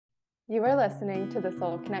You are listening to the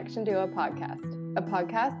Soul Connection Duo podcast, a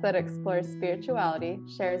podcast that explores spirituality,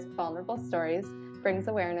 shares vulnerable stories, brings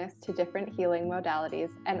awareness to different healing modalities,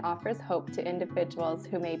 and offers hope to individuals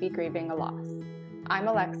who may be grieving a loss. I'm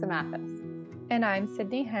Alexa Mathis. And I'm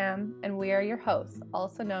Sydney Ham, and we are your hosts,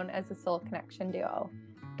 also known as the Soul Connection Duo.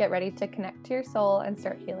 Get ready to connect to your soul and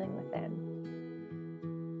start healing within.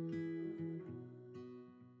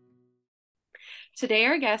 Today,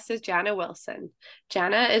 our guest is Jana Wilson.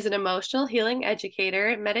 Jana is an emotional healing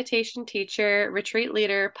educator, meditation teacher, retreat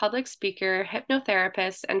leader, public speaker,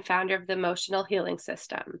 hypnotherapist, and founder of the Emotional Healing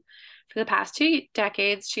System. For the past 2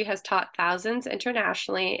 decades, she has taught thousands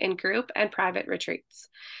internationally in group and private retreats.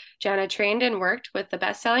 Jana trained and worked with the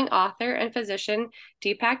best-selling author and physician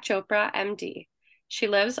Deepak Chopra, MD. She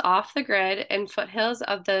lives off the grid in foothills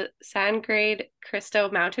of the Sangre Cristo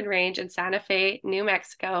mountain range in Santa Fe, New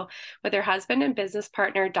Mexico, with her husband and business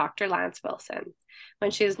partner, Dr. Lance Wilson. When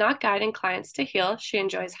she is not guiding clients to heal, she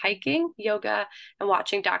enjoys hiking, yoga, and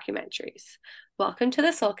watching documentaries. Welcome to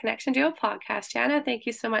the Soul Connection Duo podcast, Jana. Thank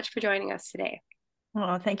you so much for joining us today.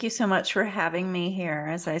 Well, thank you so much for having me here.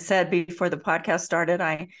 As I said before the podcast started,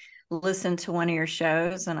 I listened to one of your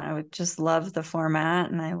shows and I would just love the format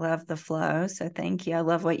and I love the flow. So thank you. I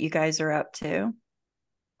love what you guys are up to.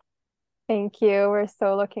 Thank you. We're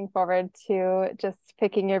so looking forward to just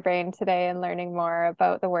picking your brain today and learning more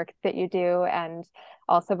about the work that you do and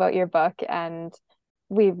also about your book. And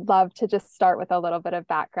we'd love to just start with a little bit of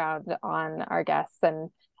background on our guests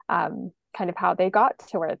and kind of how they got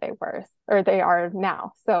to where they were or they are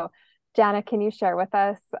now. So Jana, can you share with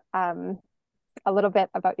us a little bit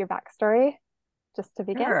about your backstory just to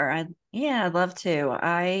begin? Sure. I'd love to.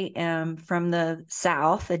 I am from the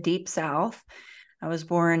South, the deep South. I was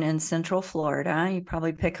born in Central Florida. You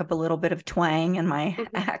probably pick up a little bit of twang in my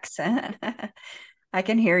accent. I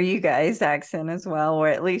can hear you guys' accent as well, or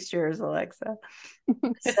at least yours, Alexa.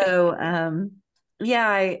 So,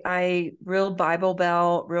 I real Bible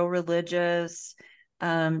Belt, real religious,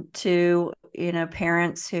 to,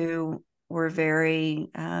 parents who were very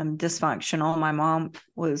dysfunctional. My mom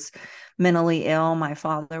was mentally ill. My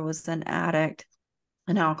father was an addict,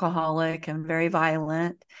 an alcoholic, and very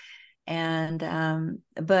violent. And,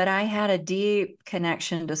 but I had a deep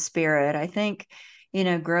connection to spirit. I think,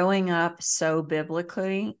 growing up so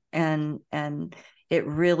biblically and it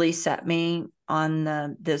really set me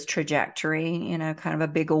on this trajectory, kind of a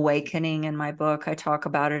big awakening in my book. I talk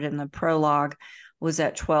about it in the prologue. Was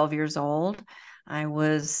at 12 years old. I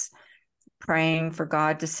was praying for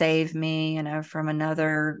God to save me, from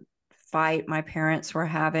another fight my parents were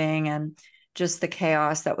having, and just the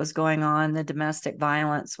chaos that was going on. The domestic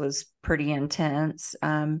violence was pretty intense.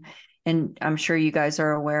 And I'm sure you guys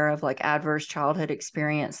are aware of like adverse childhood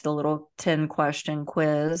experience, the little 10-question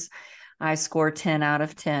quiz. I scored 10 out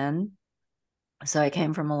of 10. So I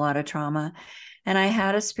came from a lot of trauma. And I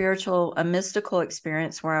had a mystical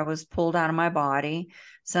experience where I was pulled out of my body.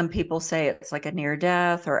 Some people say it's like a near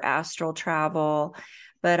death or astral travel,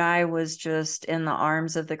 but I was just in the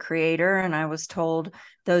arms of the Creator. And I was told,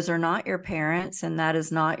 those are not your parents and that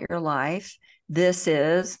is not your life. This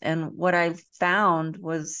is. And what I found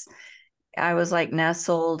was I was like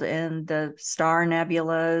nestled in the star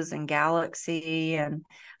nebulas and galaxy. And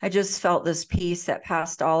I just felt this peace that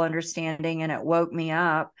passed all understanding. And it woke me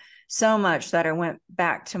up so much that I went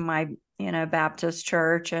back to my, Baptist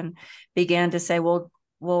church and began to say, well,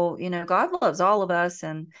 God loves all of us.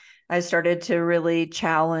 And I started to really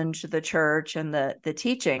challenge the church and the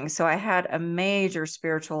teaching. So I had a major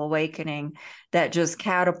spiritual awakening that just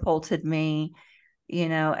catapulted me,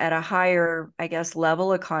 at a higher, I guess,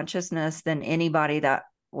 level of consciousness than anybody that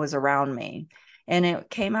was around me. And it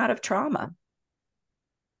came out of trauma.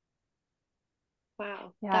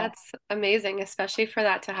 Wow, That's amazing, especially for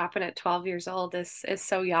that to happen at 12 years old is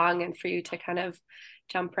so young, and for you to kind of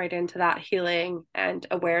jump right into that healing and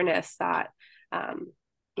awareness that,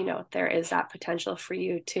 there is that potential for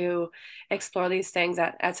you to explore these things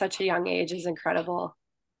at such a young age is incredible.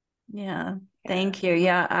 Yeah. Thank you.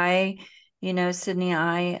 Yeah. Sydney,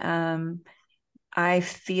 I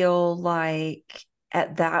feel like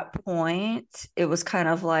at that point, it was kind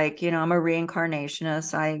of like, I'm a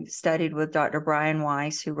reincarnationist. I studied with Dr. Brian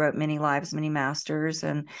Weiss, who wrote Many Lives, Many Masters.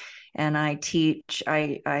 And I teach,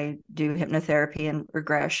 I do hypnotherapy and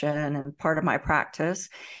regression and part of my practice.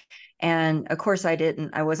 And of course, I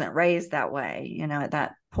wasn't raised that way, at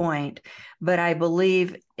that point. But I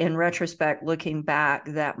believe in retrospect, looking back,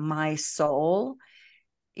 that my soul,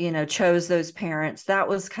 chose those parents. That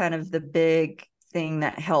was kind of the big thing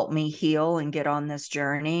that helped me heal and get on this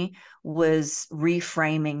journey, was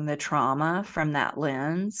reframing the trauma from that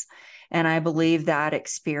lens And I believe that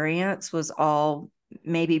experience was all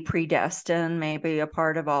maybe predestined, maybe a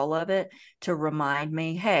part of all of it, to remind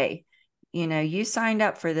me, hey, you signed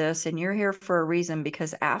up for this and you're here for a reason.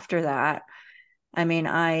 Because after that, I mean,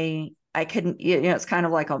 I couldn't, it's kind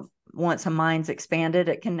of like once a mind's expanded,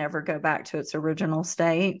 it can never go back to its original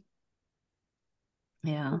state.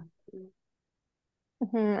 Yeah.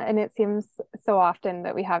 And it seems so often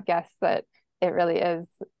that we have guests that it really is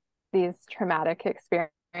these traumatic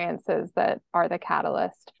experiences that are the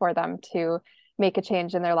catalyst for them to make a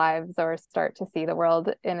change in their lives or start to see the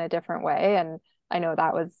world in a different way. And I know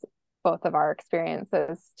that was both of our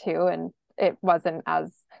experiences too. And it wasn't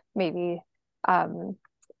as maybe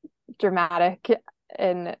dramatic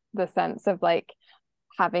in the sense of like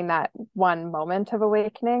having that one moment of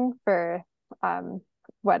awakening for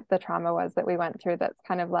what the trauma was that we went through that's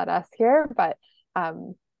kind of led us here. But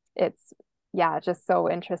it's, yeah, just so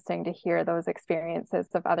interesting to hear those experiences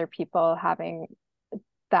of other people having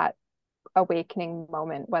that awakening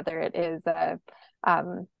moment, whether it is a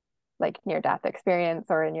like near-death experience,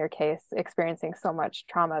 or in your case, experiencing so much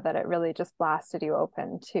trauma that it really just blasted you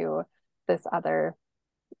open to this other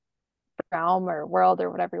realm or world or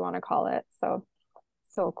whatever you want to call it.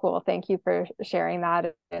 So cool. Thank you for sharing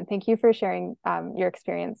that. And thank you for sharing your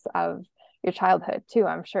experience of your childhood too.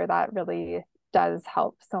 I'm sure that really does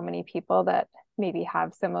help so many people that maybe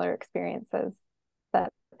have similar experiences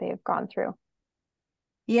that they've gone through.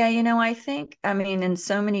 Yeah, I think, I mean, in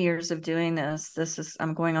so many years of doing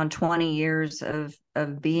I'm going on 20 years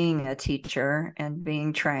of being a teacher and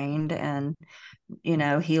being trained, and,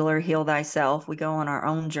 healer, heal thyself. We go on our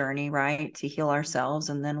own journey, right, to heal ourselves.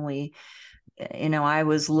 And then I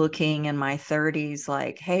was looking in my 30s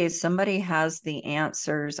like, hey, somebody has the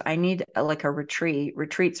answers. I need like a retreat.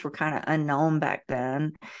 Retreats were kind of unknown back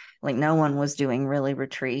then. Like no one was doing really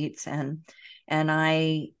retreats. And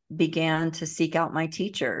I began to seek out my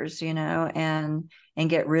teachers, and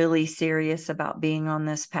get really serious about being on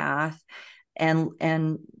this path. And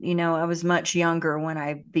I was much younger when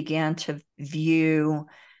I began to view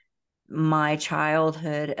my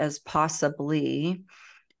childhood as possibly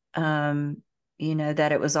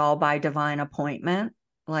that it was all by divine appointment.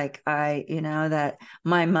 Like that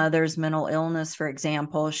my mother's mental illness, for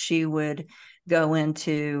example, she would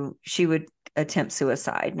attempt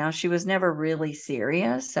suicide. Now, she was never really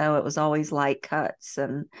serious, so it was always light cuts,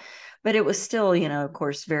 but it was still, of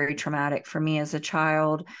course, very traumatic for me as a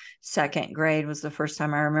child. Second grade was the first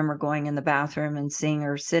time I remember going in the bathroom and seeing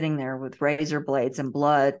her sitting there with razor blades and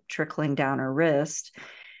blood trickling down her wrist.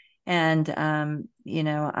 And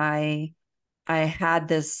I had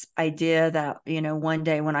this idea that, one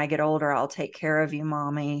day when I get older, I'll take care of you,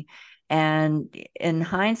 mommy. And in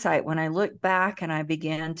hindsight, when I look back and I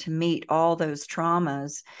began to meet all those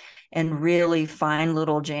traumas and really find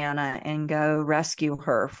little Jana and go rescue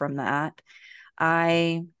her from that,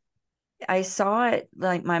 I saw it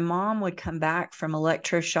like my mom would come back from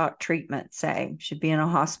electroshock treatment, say she'd be in a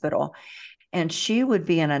hospital, and she would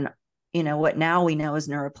be in what now we know is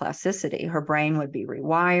neuroplasticity. Her brain would be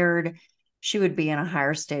rewired. She would be in a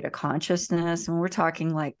higher state of consciousness. And we're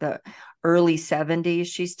talking like the early 70s.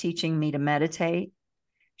 She's teaching me to meditate.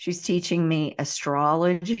 She's teaching me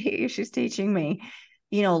astrology. She's teaching me,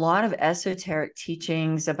 a lot of esoteric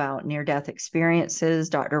teachings about near-death experiences,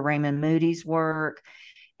 Dr. Raymond Moody's work.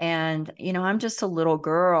 And, I'm just a little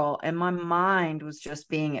girl and my mind was just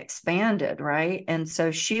being expanded, right? And so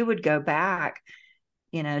she would go back,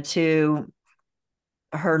 to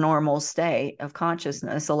her normal state of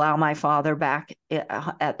consciousness, allow my father back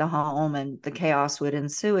at the home, and the chaos would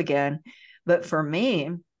ensue again. But for me,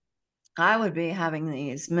 I would be having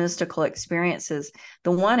these mystical experiences.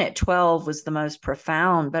 The one at 12 was the most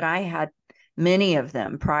profound, but I had many of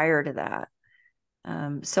them prior to that.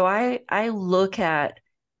 So I look at,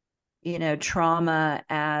 trauma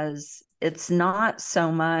as it's not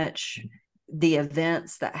so much the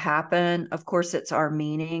events that happen. Of course, it's our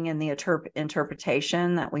meaning and the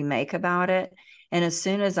interpretation that we make about it. And as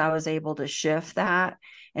soon as I was able to shift that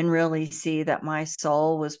and really see that my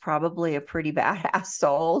soul was probably a pretty badass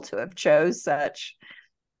soul to have chose such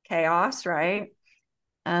chaos, right?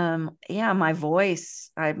 My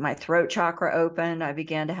voice, my throat chakra opened. I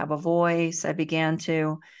began to have a voice. I began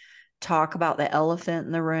to talk about the elephant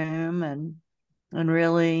in the room and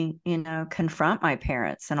really, confront my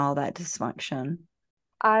parents and all that dysfunction.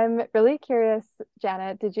 I'm really curious,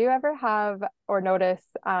 Janet, did you ever have or notice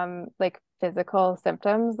like physical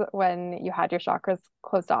symptoms when you had your chakras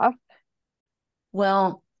closed off?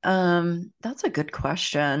 Well, that's a good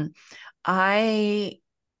question. I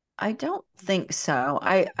don't think so.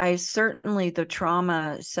 I certainly, the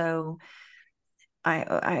trauma, so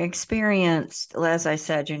I experienced, as I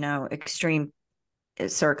said, extreme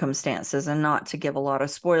circumstances, and not to give a lot of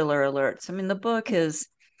spoiler alerts. I mean, the book is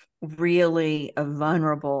really a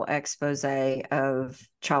vulnerable expose of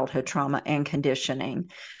childhood trauma and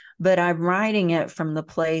conditioning. But I'm writing it from the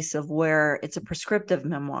place of where it's a prescriptive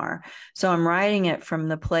memoir. So I'm writing it from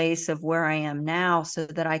the place of where I am now so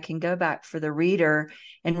that I can go back for the reader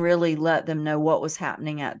and really let them know what was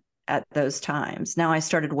happening at those times. Now I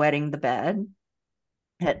started wetting the bed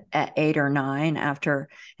at 8 or 9 after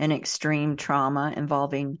an extreme trauma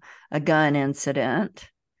involving a gun incident.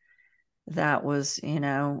 That was,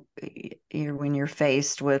 when you're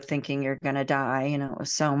faced with thinking you're going to die, it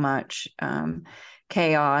was so much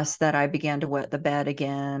chaos that I began to wet the bed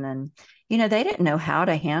again. And, they didn't know how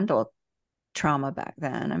to handle trauma back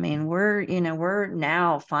then. I mean, we're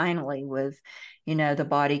now finally with, the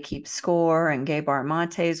Body Keeps Score and Gabor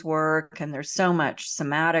Mate's work, and there's so much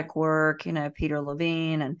somatic work, Peter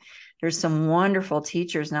Levine, and there's some wonderful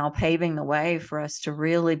teachers now paving the way for us to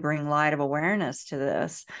really bring light of awareness to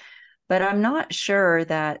this. But I'm not sure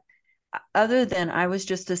that, other than I was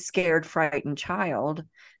just a scared, frightened child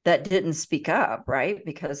that didn't speak up, right?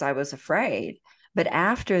 Because I was afraid. But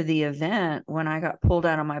after the event, when I got pulled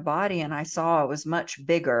out of my body and I saw I was much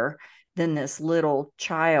bigger than this little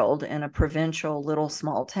child in a provincial little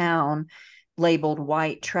small town labeled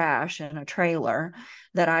white trash in a trailer,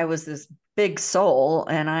 that I was this big soul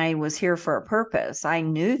and I was here for a purpose. I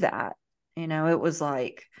knew that, it was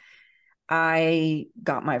like, I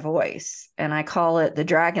got my voice, and I call it the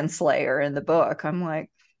Dragon Slayer in the book. I'm like,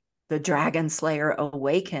 the Dragon Slayer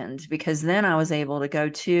awakened, because then I was able to go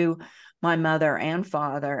to my mother and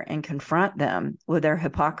father and confront them with their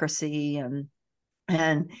hypocrisy.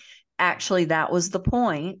 And actually, that was the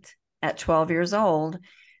point at 12 years old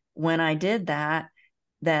when I did that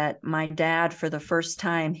my dad, for the first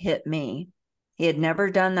time, hit me. He had never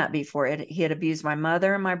done that before. He had abused my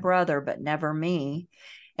mother and my brother, but never me.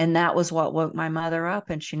 And that was what woke my mother up,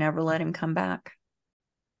 and she never let him come back.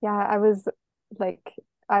 Yeah, I was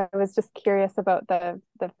just curious about the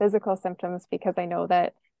physical symptoms, because I know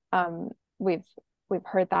that we've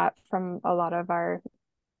heard that from a lot of our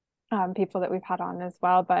people that we've had on as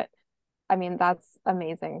well. But I mean, that's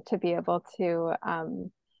amazing to be able to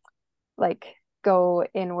like go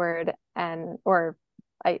inward, or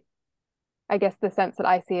I guess the sense that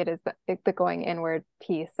I see it is the going inward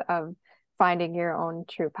piece of finding your own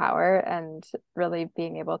true power and really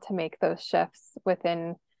being able to make those shifts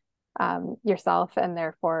within yourself, and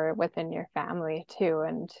therefore within your family too.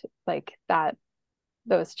 And like that,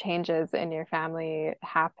 those changes in your family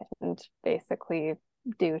happened basically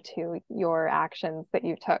due to your actions that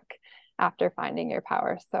you took after finding your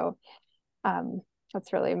power. So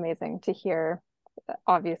that's really amazing to hear.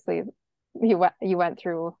 Obviously, you went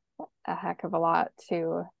through a heck of a lot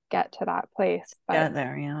to get to that place. But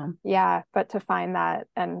yeah, but to find that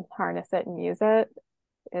and harness it and use it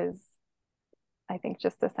is, I think,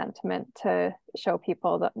 just a sentiment to show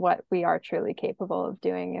people that what we are truly capable of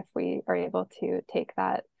doing if we are able to take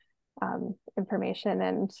that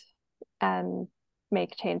information and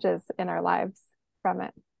make changes in our lives from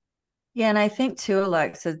it. Yeah, and I think too,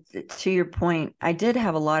 Alexa, to your point, I did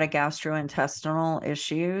have a lot of gastrointestinal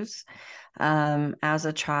issues as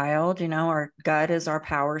a child. Our gut is our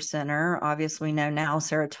power center. Obviously, we know now most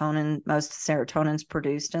serotonin's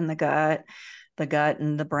produced in the gut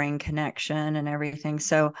and the brain connection and everything.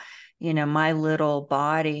 So, my little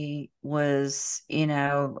body was,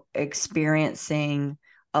 experiencing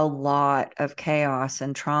a lot of chaos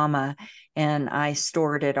and trauma, and I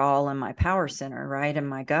stored it all in my power center, right in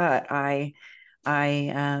my gut. I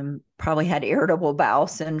probably had irritable bowel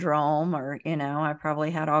syndrome, or I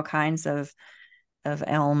probably had all kinds of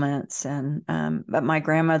ailments. And but my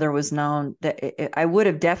grandmother was known that I would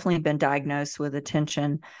have definitely been diagnosed with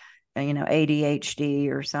attention, ADHD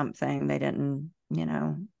or something. They didn't,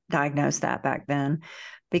 diagnose that back then,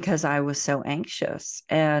 because I was so anxious.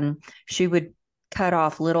 And she would cut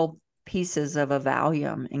off little pieces of a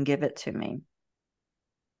Valium and give it to me.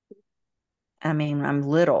 I mean, I'm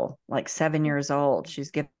little, like 7 years old.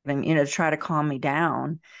 She's giving, to try to calm me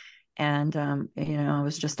down. And, it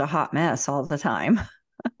was just a hot mess all the time.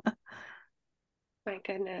 My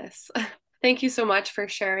goodness. Thank you so much for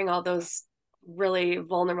sharing all those really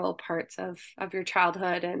vulnerable parts of your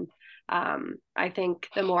childhood. And I think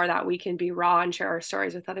the more that we can be raw and share our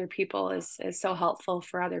stories with other people is so helpful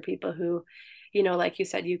for other people who, like you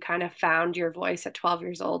said, you kind of found your voice at 12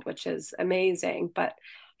 years old, which is amazing. But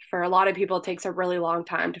for a lot of people, it takes a really long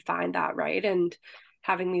time to find that, right? And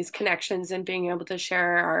having these connections and being able to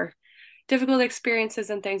share our difficult experiences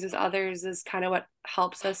and things with others is kind of what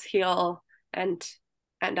helps us heal and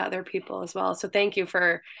other people as well. So thank you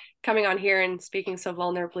for coming on here and speaking so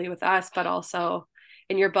vulnerably with us, but also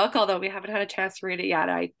in your book, although we haven't had a chance to read it yet.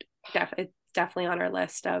 It's definitely on our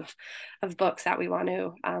list of books that we want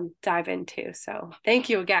to dive into. So thank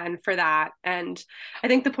you again for that. And I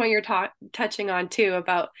think the point you're touching on too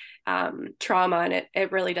about trauma, and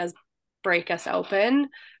it really does break us open,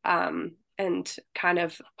 and kind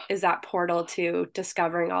of is that portal to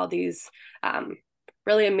discovering all these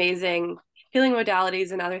really amazing healing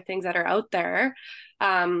modalities and other things that are out there.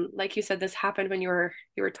 Like you said, this happened when you were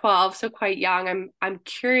 12, so quite young. I'm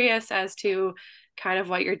curious as to kind of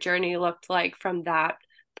what your journey looked like from that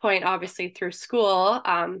point, obviously through school,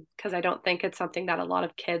 because I don't think it's something that a lot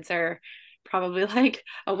of kids are probably like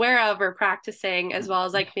aware of or practicing, as well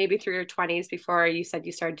as like maybe through your 20s before you said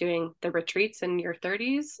you started doing the retreats in your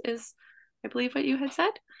 30s is, I believe, what you had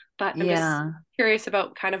said. But I'm just curious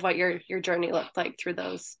about kind of what your journey looked like through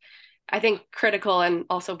those, I think, critical and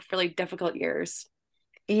also really difficult years.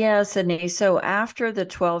 Yeah, Sydney. So after the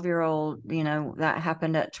 12-year-old, that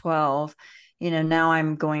happened at 12, now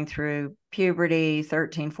I'm going through puberty,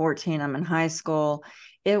 13, 14, I'm in high school.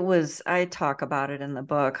 I talk about it in the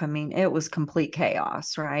book. I mean, it was complete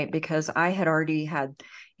chaos, right? Because I had already had,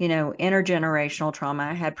 intergenerational trauma.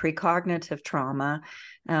 I had precognitive trauma.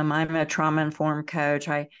 I'm a trauma-informed coach.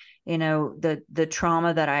 The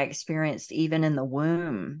trauma that I experienced even in the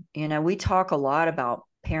womb, we talk a lot about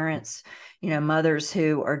parents, mothers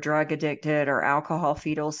who are drug addicted or alcohol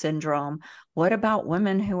fetal syndrome. What about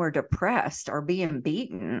women who are depressed or being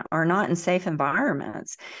beaten or not in safe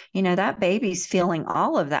environments? That baby's feeling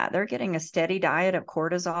all of that. They're getting a steady diet of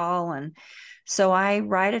cortisol. And so I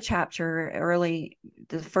write a chapter early.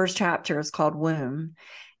 The first chapter is called Womb.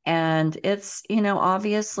 And it's,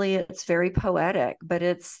 obviously it's very poetic, but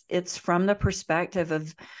it's from the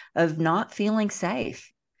perspective of not feeling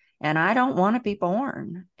safe. And I don't want to be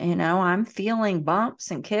born. I'm feeling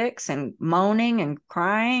bumps and kicks and moaning and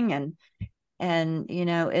crying and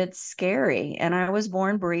it's scary. And I was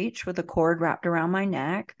born breech with a cord wrapped around my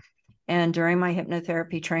neck. And during my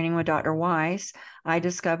hypnotherapy training with Dr. Weiss, I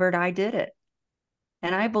discovered I did it.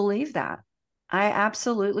 And I believe that. I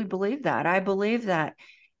absolutely believe that. I believe that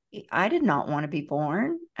I did not want to be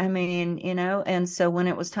born. I mean, and so when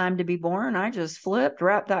it was time to be born, I just flipped,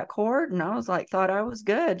 wrapped that cord, and I was like, thought I was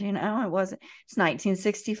good. It's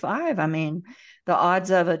 1965. I mean, the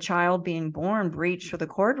odds of a child being born breached with a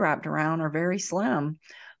cord wrapped around are very slim,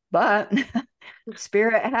 but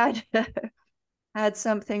Spirit had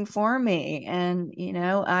something for me. And,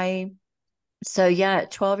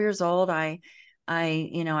 at 12 years old, I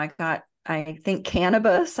think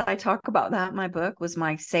cannabis, I talk about that in my book, was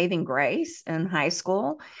my saving grace in high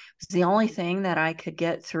school. It was the only thing that I could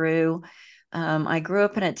get through. I grew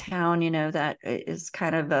up in a town, that is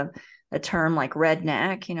kind of a term like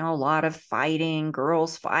redneck, a lot of fighting,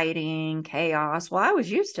 girls fighting, chaos. Well, I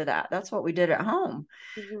was used to that. That's what we did at home.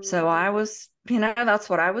 Mm-hmm. So I was, that's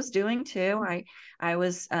what I was doing too. I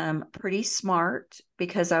was pretty smart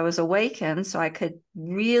because I was awakened. So I could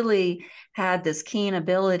really had this keen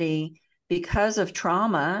ability because of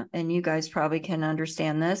trauma, and you guys probably can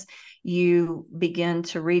understand this, you begin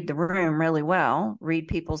to read the room really well, read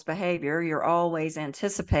people's behavior. You're always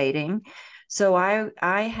anticipating. So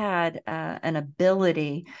I had an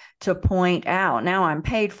ability to point out. Now I'm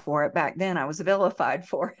paid for it. Back then I was vilified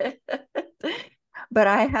for it. But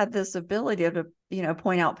I had this ability to,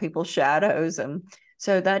 point out people's shadows. And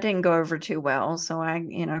so that didn't go over too well. So I,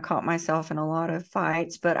 caught myself in a lot of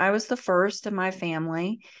fights, but I was the first in my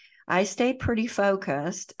family. I stayed pretty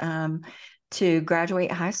focused to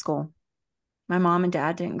graduate high school. My mom and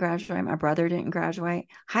dad didn't graduate. My brother didn't graduate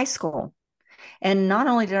high school. And not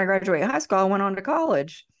only did I graduate high school, I went on to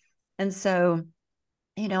college. And so,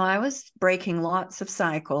 I was breaking lots of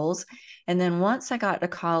cycles. And then once I got to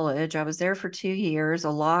college, I was there for 2 years.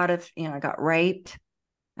 A lot of, I got raped.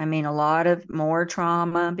 I mean, a lot of more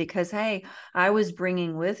trauma because, hey, I was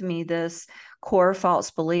bringing with me this core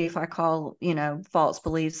false belief. I call, false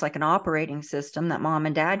beliefs like an operating system that mom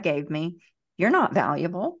and dad gave me. You're not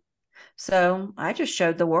valuable. So I just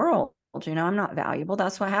showed the world, I'm not valuable.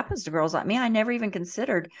 That's what happens to girls like me. I never even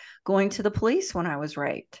considered going to the police when I was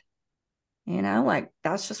raped.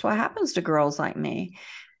 That's just what happens to girls like me.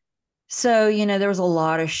 So, there was a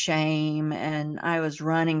lot of shame and I was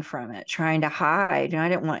running from it, trying to hide. And I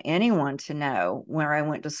didn't want anyone to know where I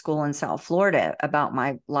went to school in South Florida about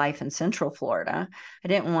my life in Central Florida. I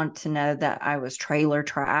didn't want to know that I was trailer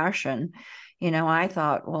trash. And, I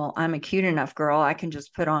thought, well, I'm a cute enough girl. I can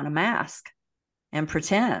just put on a mask and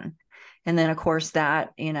pretend. And then, of course, that,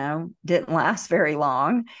 didn't last very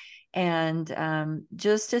long. and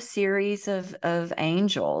just a series of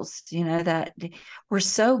angels, that were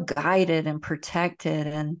so guided and protected.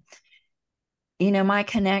 And my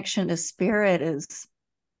connection to spirit is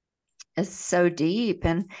so deep.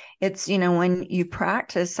 And it's, when you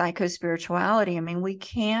practice psychospirituality, I mean, we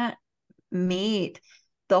can't meet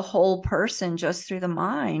the whole person just through the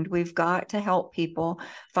mind. We've got to help people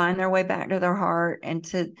find their way back to their heart and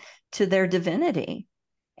to their divinity.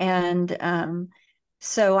 And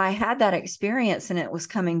so I had that experience, and it was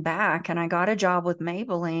coming back, and I got a job with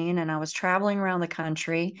Maybelline, and I was traveling around the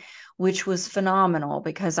country, which was phenomenal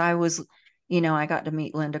because I was, I got to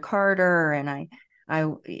meet Linda Carter, and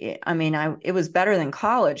it was better than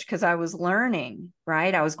college because I was learning,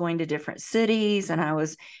 right? I was going to different cities, and I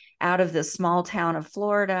was out of this small town of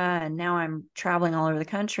Florida, and now I'm traveling all over the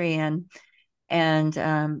country. And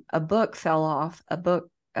a book fell off.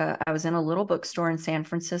 I was in a little bookstore in San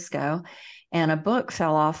Francisco, and a book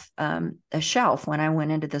fell off a shelf when I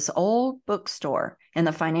went into this old bookstore in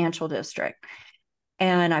the financial district.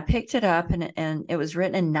 And I picked it up, and it was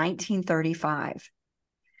written in 1935.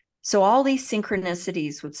 So all these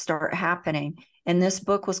synchronicities would start happening. And this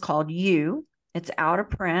book was called You. It's out of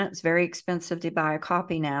print. It's very expensive to buy a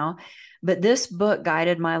copy now. But this book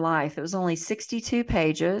guided my life. It was only 62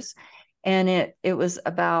 pages. And it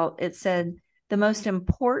said, the most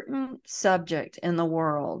important subject in the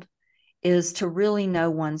world is to really know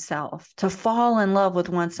oneself, to fall in love with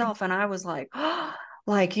oneself. And I was like, oh,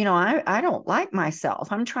 I don't like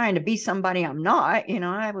myself. I'm trying to be somebody I'm not.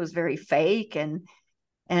 I was very fake.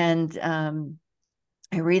 And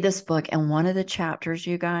I read this book, and one of the chapters,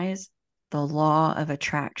 you guys, the law of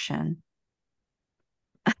attraction,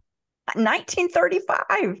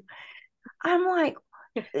 1935. I'm like,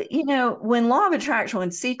 when law of attraction,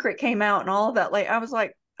 when Secret came out and all of that, I was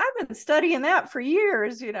like, I've been studying that for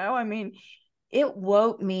years. I mean, it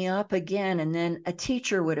woke me up again. And then a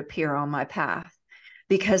teacher would appear on my path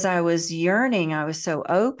because I was yearning. I was so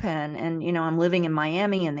open. And, I'm living in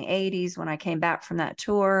Miami in the 80s when I came back from that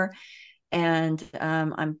tour. And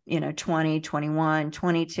I'm, 20, 21,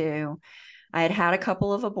 22. I had a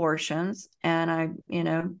couple of abortions, and I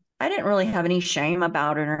didn't really have any shame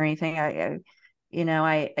about it or anything. I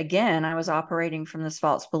was operating from this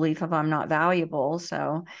false belief of I'm not valuable.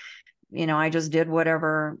 So, I just did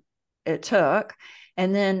whatever it took.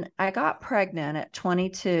 And then I got pregnant at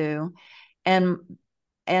 22, and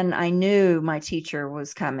I knew my teacher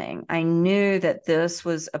was coming. I knew that this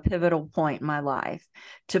was a pivotal point in my life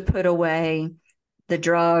to put away the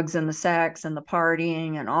drugs and the sex and the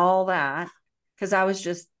partying and all that, because I was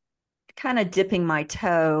just kind of dipping my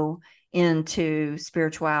toe into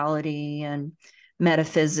spirituality and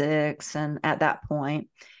metaphysics. And at that point,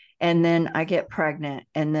 and then I get pregnant,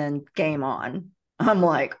 and then game on. I'm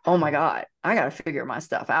like, oh my God, I got to figure my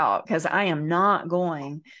stuff out, because I am not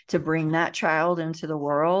going to bring that child into the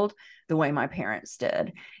world the way my parents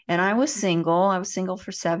did. And I was single. I was single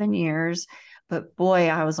for 7 years, but boy,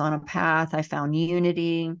 I was on a path. I found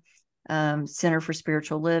Unity, Center for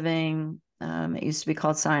Spiritual Living. It used to be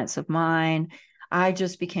called Science of Mind. I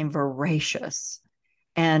just became voracious,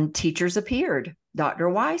 and teachers appeared. Dr.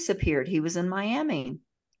 Weiss appeared. He was in Miami.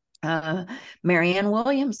 Marianne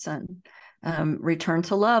Williamson, Return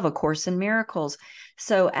to Love, A Course in Miracles.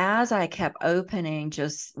 So as I kept opening,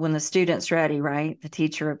 just when the student's ready, right, the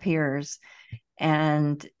teacher appears,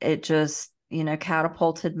 and it just,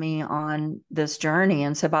 catapulted me on this journey.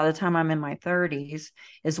 And so by the time I'm in my 30s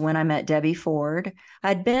is when I met Debbie Ford.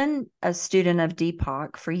 I'd been a student of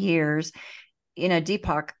Deepak for years.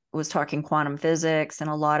 Deepak was talking quantum physics and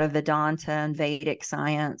a lot of Vedanta and Vedic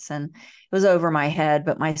science, and it was over my head,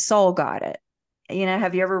 but my soul got it.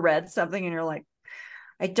 Have you ever read something and you're like,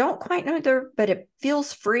 I don't quite know but it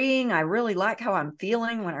feels freeing. I really like how I'm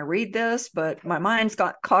feeling when I read this, but my mind's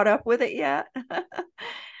got caught up with it yet.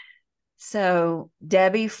 So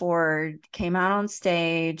Debbie Ford came out on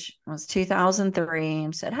stage. It was 2003,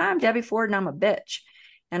 and said, "Hi, I'm Debbie Ford, and I'm a bitch."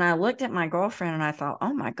 And I looked at my girlfriend and I thought,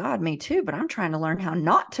 oh my God, me too, but I'm trying to learn how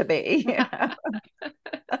not to be.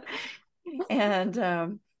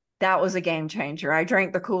 And that was a game changer. I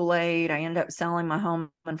drank the Kool-Aid. I ended up selling my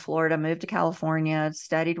home in Florida, moved to California,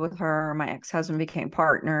 studied with her. My ex-husband became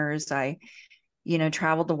partners. I,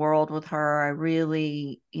 traveled the world with her. I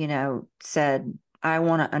really, said, I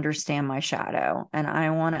want to understand my shadow, and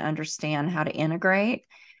I want to understand how to integrate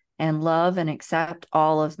and love and accept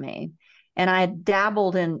all of me. And I had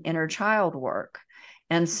dabbled in inner child work.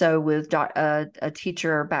 And so with a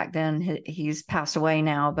teacher back then, he's passed away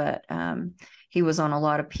now, but he was on a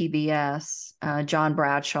lot of PBS. John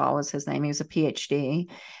Bradshaw was his name. He was a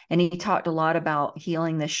PhD. And he talked a lot about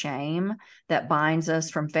healing the shame that binds us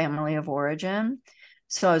from family of origin.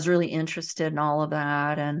 So I was really interested in all of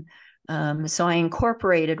that. And so I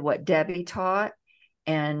incorporated what Debbie taught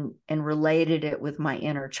and related it with my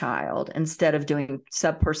inner child instead of doing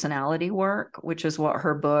subpersonality work, which is what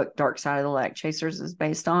her book Dark Side of the Light Chasers is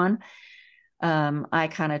based on. I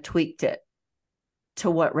kind of tweaked it to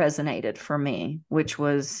what resonated for me, which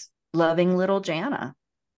was loving little Jana.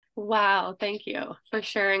 Wow, thank you for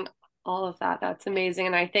sharing all of that. That's amazing.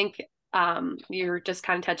 And I think you're just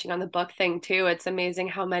kind of touching on the book thing too. It's amazing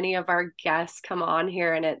how many of our guests come on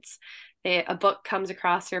here and a book comes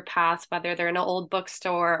across your path, whether they're in an old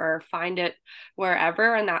bookstore or find it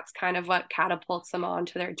wherever, and that's kind of what catapults them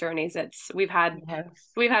onto their journeys. We've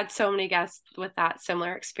had so many guests with that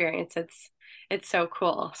similar experience. It's so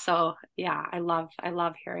cool. So yeah, I love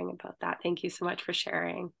hearing about that. Thank you so much for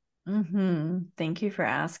sharing. Thank you for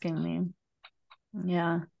asking me.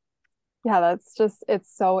 Yeah. Yeah,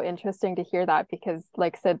 it's so interesting to hear that because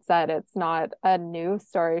like Sid said, it's not a new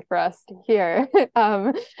story for us to hear.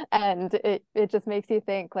 And it just makes you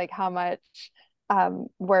think like how much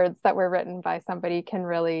words that were written by somebody can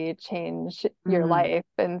really change your life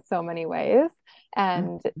in so many ways.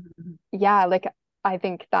 And yeah, like I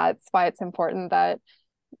think that's why it's important that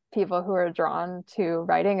people who are drawn to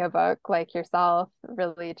writing a book like yourself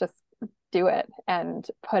really just do it and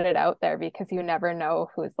put it out there because you never know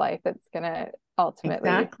whose life it's going to ultimately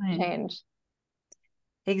change.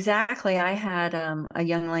 Exactly. I had a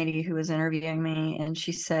young lady who was interviewing me, and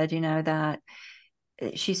she said, you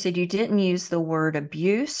didn't use the word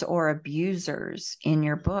abuse or abusers in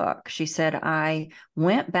your book. She said, I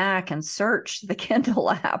went back and searched the Kindle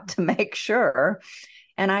app to make sure.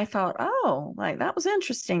 And I thought, oh, like that was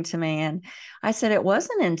interesting to me. And I said, it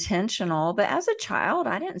wasn't intentional, but as a child,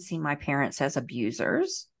 I didn't see my parents as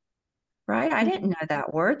abusers, right? I didn't know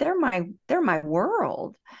that word. They're my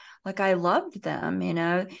world. Like I loved them,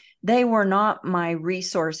 they were not my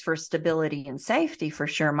resource for stability and safety for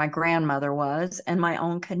sure. My grandmother was, and my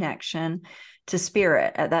own connection to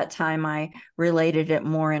spirit. At that time, I related it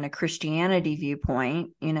more in a Christianity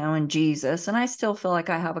viewpoint, and Jesus. And I still feel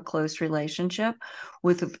like I have a close relationship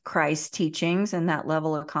with Christ's teachings and that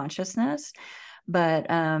level of consciousness. But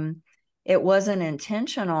it wasn't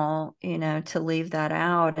intentional, to leave that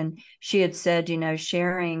out. And she had said,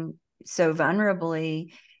 sharing so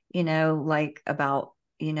vulnerably, like about,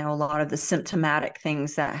 a lot of the symptomatic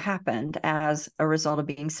things that happened as a result of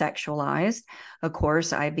being sexualized. Of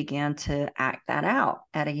course, I began to act that out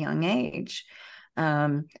at a young age.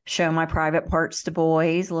 Show my private parts to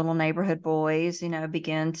boys, little neighborhood boys,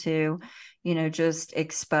 begin to, just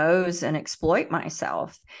expose and exploit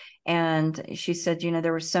myself. And she said,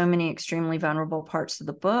 there were so many extremely vulnerable parts of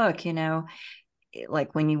the book,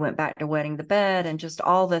 like when you went back to wetting the bed and just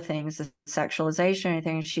all the things, the sexualization,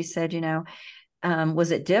 anything. She said,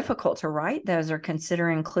 was it difficult to write those or consider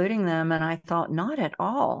including them? And I thought, not at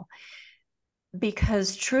all.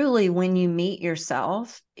 Because truly, when you meet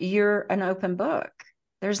yourself, you're an open book.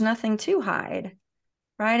 There's nothing to hide,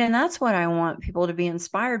 right? And that's what I want people to be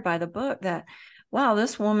inspired by the book, that, wow,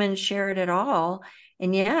 this woman shared it all.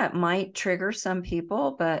 And yeah, it might trigger some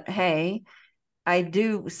people, but hey, I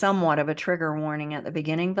do somewhat of a trigger warning at the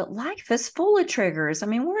beginning, but life is full of triggers. I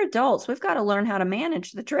mean, we're adults. We've got to learn how to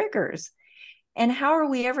manage the triggers. And how are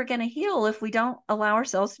we ever going to heal if we don't allow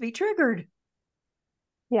ourselves to be triggered?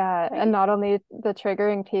 Yeah. And not only the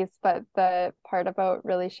triggering piece, but the part about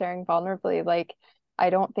really sharing vulnerably. Like, I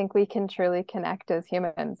don't think we can truly connect as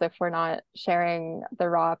humans if we're not sharing the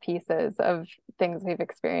raw pieces of things we've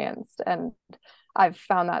experienced. And I've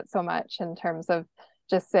found that so much in terms of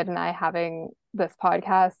just Sid and I having this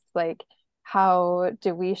podcast. Like, how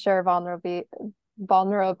do we share vulnerably?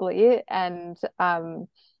 And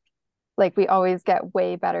like we always get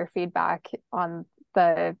way better feedback on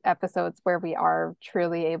the episodes where we are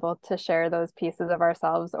truly able to share those pieces of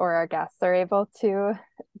ourselves, or our guests are able to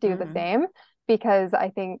do the same. Because I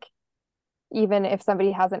think even if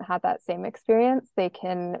somebody hasn't had that same experience, they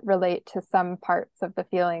can relate to some parts of the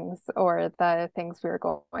feelings or the things we were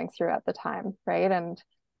going through at the time, right? And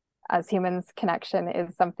as humans, connection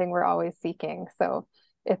is something we're always seeking. So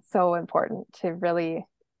it's so important to really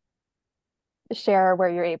share where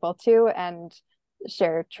you're able to, and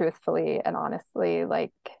share truthfully and honestly,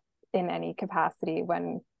 like in any capacity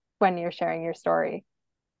when you're sharing your story.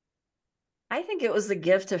 I think it was the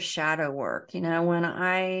gift of shadow work.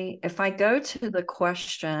 If I go to the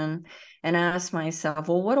question and ask myself,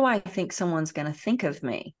 well, what do I think someone's going to think of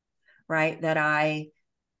me? Right. That I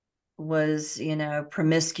was,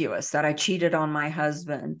 promiscuous, that I cheated on my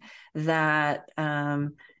husband, that,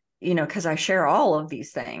 because I share all of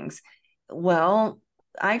these things. Well,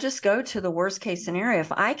 I just go to the worst case scenario.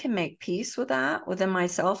 If I can make peace with that within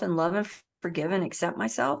myself and love and forgive and accept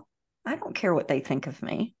myself, I don't care what they think of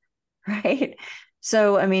me. Right.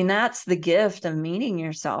 So, I mean, that's the gift of meeting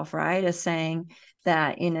yourself, right? Is saying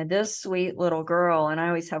that, this sweet little girl, and I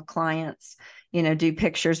always have clients, do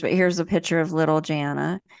pictures, but here's a picture of little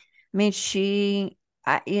Jana. I mean,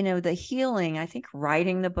 the healing, I think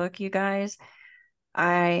writing the book, you guys,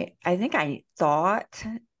 I think I thought,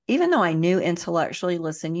 even though I knew intellectually,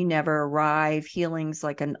 listen, you never arrive, healing's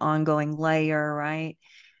like an ongoing layer, right?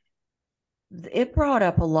 It brought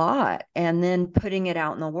up a lot. And then putting it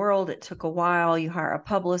out in the world, it took a while. You hire a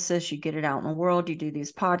publicist, you get it out in the world, you do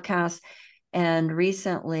these podcasts. And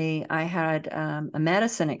recently I had a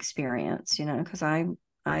medicine experience, because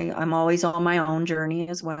I'm always on my own journey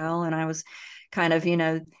as well. And I was kind of,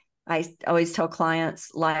 I always tell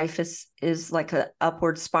clients life is like an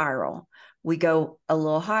upward spiral. We go a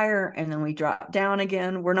little higher and then we drop down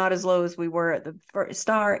again. We're not as low as we were at the first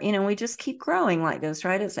start. We just keep growing like this,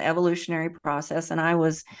 right? It's an evolutionary process. And I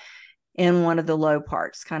was in one of the low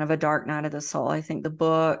parts, kind of a dark night of the soul. I think the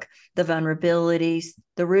book, the vulnerabilities,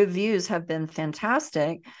 the reviews have been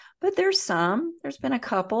fantastic, but there's been a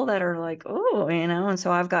couple that are like, oh, and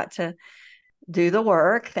so I've got to do the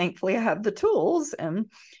work. Thankfully, I have the tools. And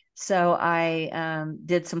so I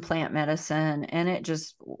did some plant medicine, and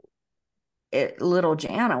little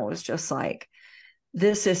Jana was just like,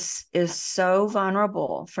 this is so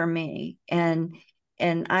vulnerable for me. And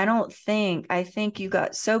I think you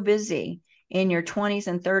got so busy in your 20s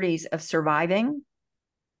and 30s of surviving.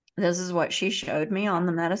 This is what she showed me on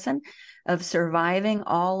the medicine, of surviving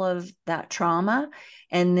all of that trauma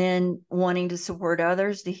and then wanting to support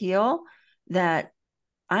others to heal, that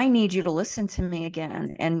I need you to listen to me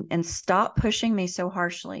again and stop pushing me so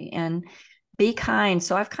harshly and be kind.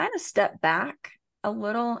 So I've kind of stepped back a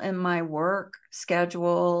little in my work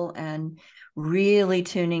schedule and really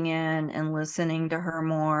tuning in and listening to her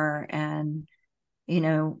more, and,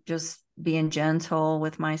 just being gentle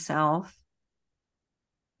with myself.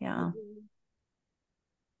 Yeah.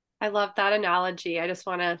 I love that analogy. I just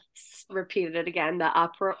want to repeat it again. The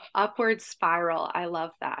upward spiral. I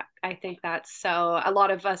love that. I think that's so, a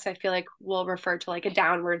lot of us, I feel like, will refer to like a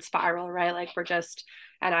downward spiral, right? Like we're just,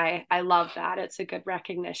 and I love that. It's a good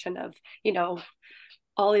recognition of,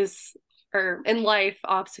 all these, or in life,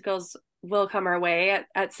 obstacles will come our way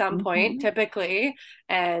at some point, typically.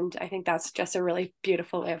 And I think that's just a really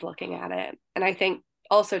beautiful way of looking at it. And I think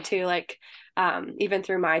also too, like, even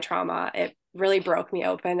through my trauma, it really broke me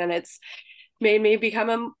open, and it's made me become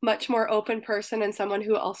a much more open person and someone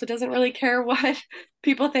who also doesn't really care what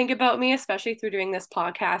people think about me, especially through doing this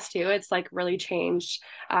podcast too. It's like really changed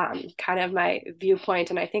kind of my viewpoint.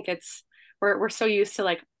 And I think we're so used to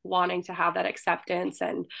like wanting to have that acceptance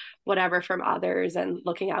and whatever from others and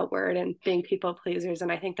looking outward and being people pleasers.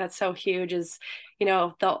 And I think that's so huge, is,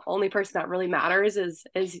 the only person that really matters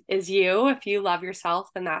is you. If you love yourself,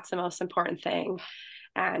 then that's the most important thing.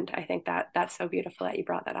 And I think that's so beautiful that you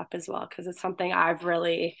brought that up as well, because it's something I've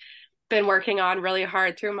really been working on really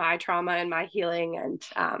hard through my trauma and my healing.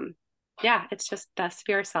 And yeah, it's just best to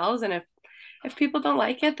be ourselves. And if people don't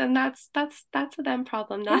like it, then that's a them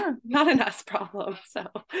problem, not an us problem. So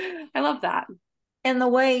I love that. And the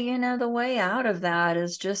way out of that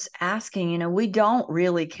is just asking, we don't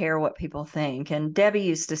really care what people think. And Debbie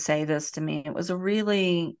used to say this to me. It was a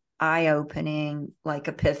really eye-opening, like,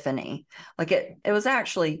 epiphany. Like it was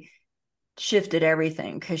actually shifted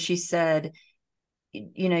everything, because she said,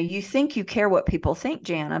 you think you care what people think,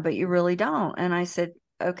 Jana, but you really don't. And I said,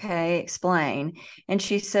 okay, explain. And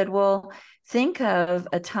she said, well, think of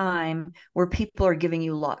a time where people are giving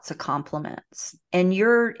you lots of compliments and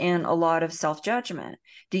you're in a lot of self-judgment.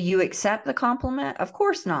 Do you accept the compliment? Of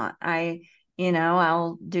course not.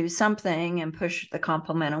 I'll do something and push the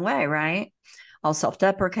compliment away, right? I'll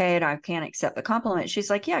self-deprecate. I can't accept the compliment. She's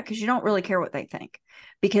like, yeah, because you don't really care what they think.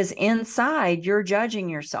 Because inside you're judging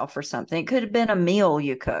yourself for something. It could have been a meal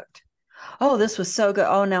you cooked. Oh, this was so good.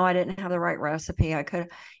 Oh, no, I didn't have the right recipe.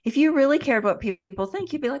 If you really cared what people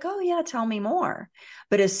think, you'd be like, oh yeah, tell me more.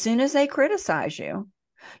 But as soon as they criticize you,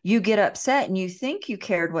 you get upset and you think you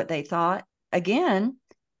cared what they thought. Again,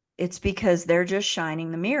 it's because they're just shining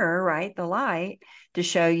the mirror, right? The light, to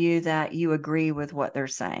show you that you agree with what they're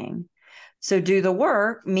saying. So do the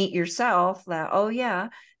work, meet yourself that, oh yeah,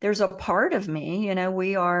 there's a part of me,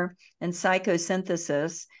 we are in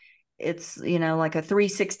psychosynthesis. It's, like a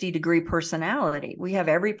 360-degree personality. We have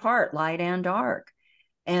every part, light and dark.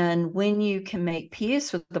 And when you can make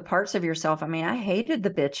peace with the parts of yourself, I hated the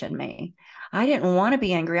bitch in me. I didn't want to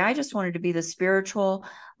be angry. I just wanted to be the spiritual,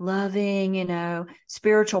 loving,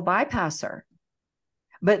 spiritual bypasser.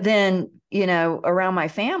 But then, around my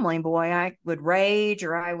family, boy, I would rage,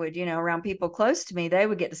 or I would, around people close to me, they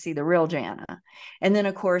would get to see the real Jana. And then,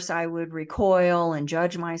 of course, I would recoil and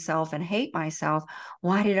judge myself and hate myself.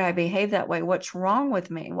 Why did I behave that way? What's wrong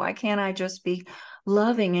with me? Why can't I just be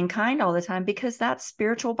loving and kind all the time? Because that's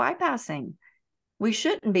spiritual bypassing. We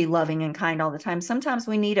shouldn't be loving and kind all the time. Sometimes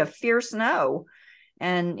we need a fierce no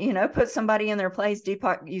and, put somebody in their place.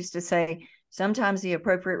 Deepak used to say, sometimes the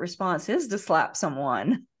appropriate response is to slap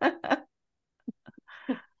someone.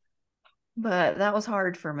 But that was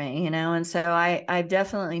hard for me, and so I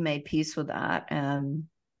definitely made peace with that. And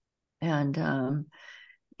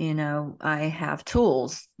I have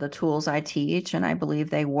tools, the tools I teach, and I believe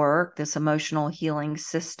they work, this emotional healing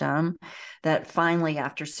system that finally,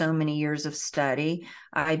 after so many years of study,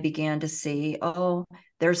 I began to see, oh,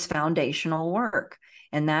 there's foundational work,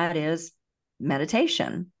 and that is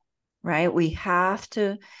meditation, right? We have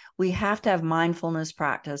to have mindfulness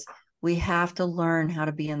practice. We have to learn how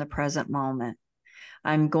to be in the present moment.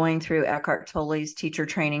 I'm going through Eckhart Tolle's teacher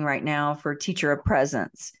training right now for teacher of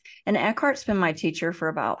presence. And Eckhart's been my teacher for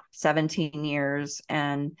about 17 years.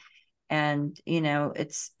 And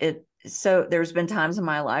so there's been times in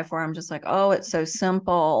my life where I'm just like, oh, it's so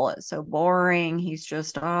simple. It's so boring. He's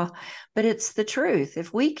just, but it's the truth.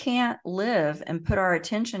 If we can't live and put our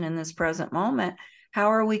attention in this present moment, how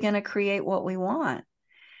are we going to create what we want?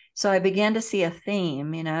 So I began to see a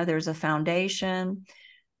theme, there's a foundation.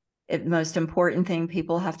 Most important thing,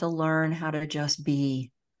 people have to learn how to just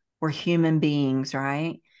be. We're human beings,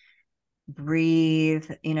 right?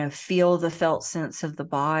 Breathe, feel the felt sense of the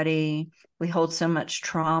body. We hold so much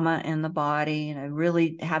trauma in the body,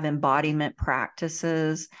 really have embodiment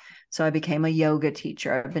practices. So I became a yoga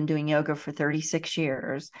teacher. I've been doing yoga for 36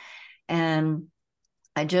 years. And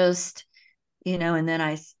I just, and then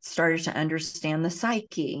I started to understand the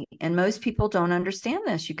psyche. And most people don't understand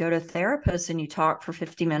this. You go to therapists and you talk for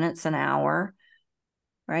 50 minutes, an hour,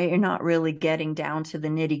 right? You're not really getting down to the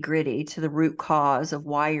nitty gritty, to the root cause of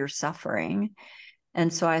why you're suffering.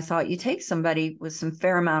 And so I thought, you take somebody with some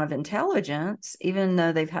fair amount of intelligence, even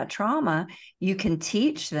though they've had trauma, you can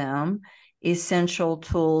teach them essential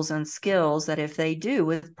tools and skills that if they do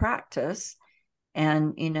with practice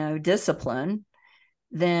and, discipline,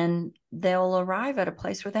 then they'll arrive at a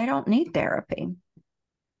place where they don't need therapy,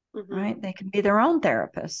 right? They can be their own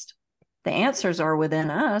therapist. The answers are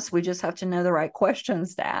within us. We just have to know the right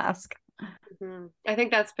questions to ask. I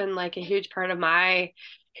think that's been like a huge part of my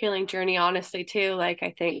healing journey, honestly, too. Like,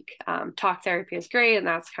 I think talk therapy is great, and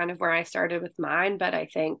that's kind of where I started with mine. But I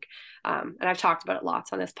think, and I've talked about it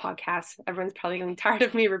lots on this podcast, everyone's probably going to be tired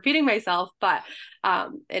of me repeating myself, but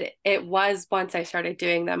it was once I started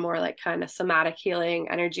doing the more like kind of somatic healing,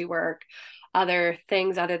 energy work, other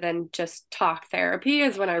things other than just talk therapy,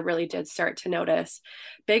 is when I really did start to notice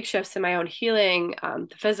big shifts in my own healing,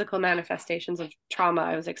 the physical manifestations of trauma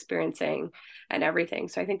I was experiencing and everything.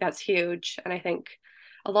 So I think that's huge. And I think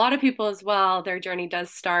a lot of people as well, their journey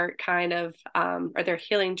does start kind of, or their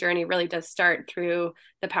healing journey really does start through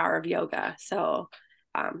the power of yoga. So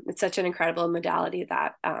it's such an incredible modality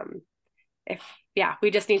that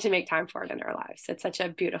we just need to make time for it in our lives. It's such a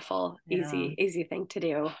beautiful, easy thing to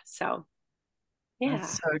do. So yeah.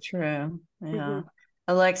 That's so true. Yeah.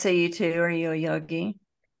 Alexa, you too, are you a yogi?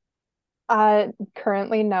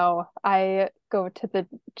 Currently, no. I go to the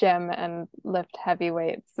gym and lift heavy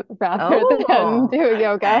weights rather than do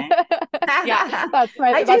yoga. Yeah,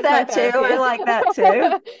 I do that too. I like that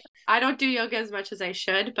too. I don't do yoga as much as I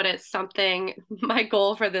should, but it's something, my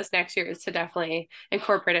goal for this next year is to definitely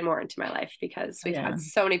incorporate it more into my life, because we've had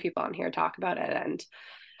so many people on here talk about it, and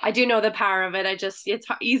I do know the power of it. It's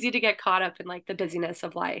easy to get caught up in like the busyness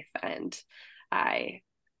of life. And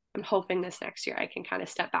I'm hoping this next year I can kind of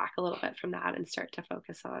step back a little bit from that and start to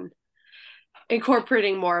focus on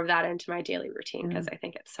incorporating more of that into my daily routine, because I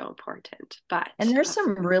think it's so important. And there's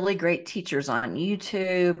some really great teachers on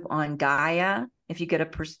YouTube, on Gaia. If you get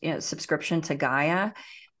a subscription to Gaia,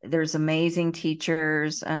 there's amazing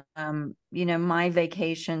teachers. My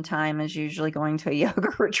vacation time is usually going to a yoga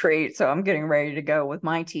retreat. So I'm getting ready to go with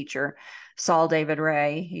my teacher, Saul David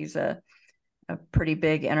Ray. He's a pretty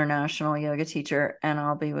big international yoga teacher, and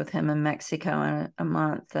I'll be with him in Mexico in a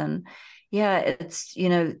month. And, Yeah, it's,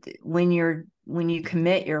 when you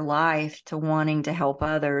commit your life to wanting to help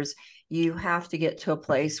others, you have to get to a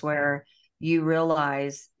place where you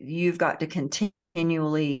realize you've got to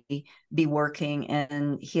continually be working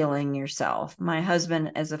and healing yourself. My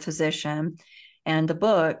husband is a physician, and the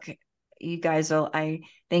book, I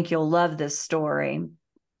think you'll love this story.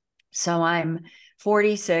 So I'm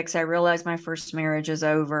 46. I realize my first marriage is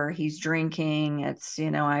over. He's drinking. It's,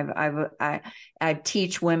 I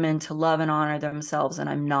teach women to love and honor themselves, and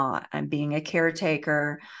I'm not. I'm being a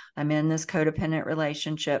caretaker. I'm in this codependent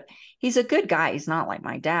relationship. He's a good guy. He's not like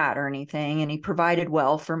my dad or anything. And he provided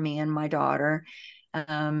well for me and my daughter.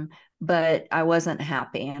 Um, but I wasn't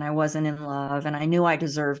happy and I wasn't in love, and I knew I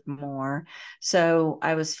deserved more. So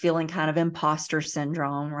I was feeling kind of imposter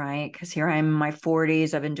syndrome, right? Because here I am in my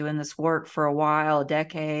 40s. I've been doing this work for a while, a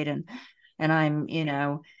decade, and I'm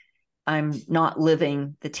not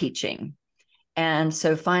living the teaching. And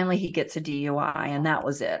so finally he gets a DUI, and that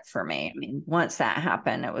was it for me. I mean, once that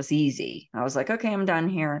happened, it was easy. I was like, okay, I'm done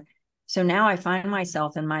here. So now I find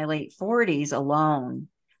myself in my late 40s alone.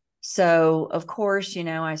 So, of course,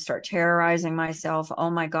 I start terrorizing myself.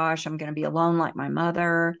 Oh my gosh, I'm going to be alone like my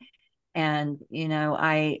mother. And,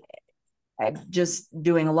 I'm just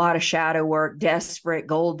doing a lot of shadow work, desperate,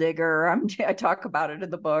 gold digger. I talk about it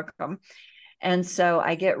in the book. And so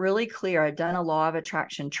I get really clear. I'd done a law of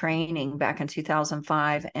attraction training back in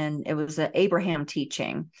 2005, and it was an Abraham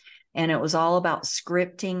teaching. And it was all about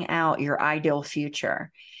scripting out your ideal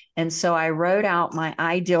future. And so I wrote out my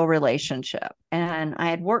ideal relationship, and I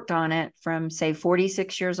had worked on it from, say,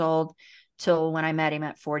 46 years old till when I met him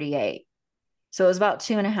at 48. So it was about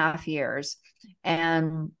 2.5 years.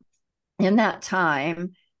 And in that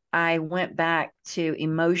time, I went back to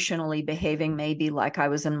emotionally behaving maybe like I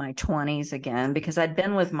was in my 20s again, because I'd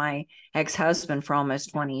been with my ex-husband for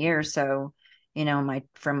almost 20 years. So,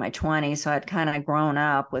 from my 20s. So I'd kind of grown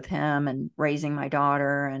up with him and raising my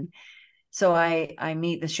daughter. And so I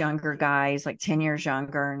meet this younger guy, he's like 10 years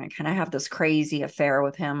younger, and I kind of have this crazy affair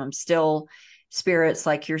with him. I'm still, spirits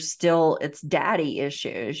like, it's daddy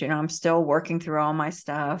issues, I'm still working through all my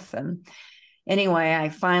stuff. And anyway, I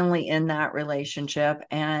finally end that relationship,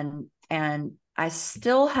 and I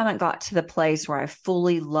still haven't got to the place where I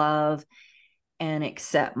fully love and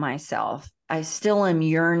accept myself. I still am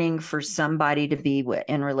yearning for somebody to be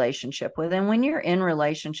in relationship with. And when you're in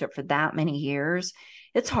relationship for that many years,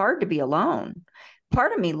 it's hard to be alone.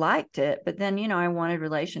 Part of me liked it, but then, I wanted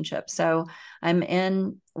relationships. So I'm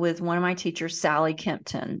in with one of my teachers, Sally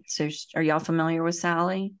Kempton. So are y'all familiar with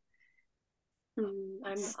Sally?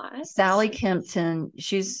 I'm not. Sally Kempton,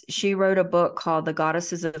 she wrote a book called The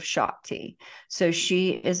Goddesses of Shakti. So she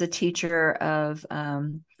is a teacher of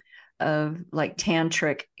like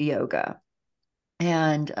tantric yoga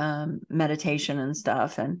and meditation and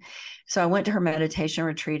stuff. And so I went to her meditation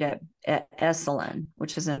retreat at Esalen,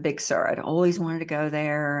 which is in Big Sur. I'd always wanted to go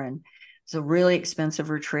there, and it's a really expensive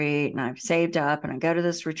retreat. And I've saved up, and I go to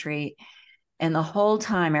this retreat, and the whole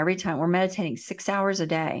time, every time we're meditating 6 hours a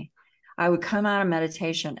day, I would come out of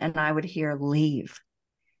meditation and I would hear leave.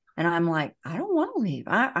 And I'm like, I don't want to leave.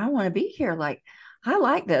 I want to be here. Like, I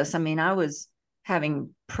like this. I mean, I was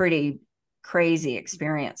having pretty crazy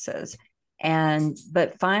experiences.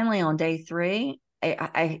 But finally on day 3,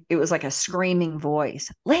 it was like a screaming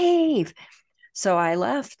voice, leave. So I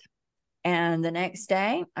left. And the next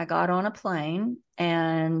day I got on a plane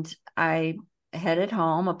and I headed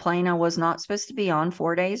home, a plane I was not supposed to be on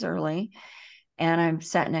 4 days early. And I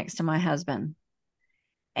sat next to my husband,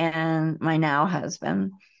 and my now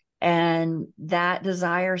husband. And that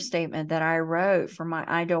desire statement that I wrote for my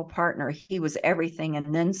ideal partner, he was everything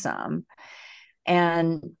and then some.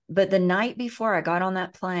 But the night before I got on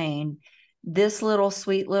that plane, this little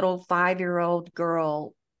sweet little 5-year-old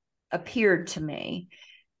girl appeared to me,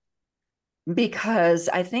 because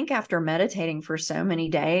I think after meditating for so many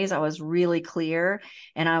days, I was really clear,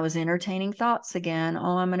 and I was entertaining thoughts again.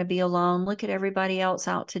 Oh, I'm going to be alone. Look at everybody else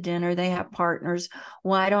out to dinner. They have partners.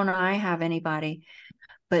 Why don't I have anybody?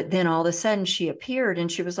 But then all of a sudden she appeared,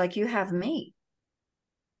 and she was like, you have me.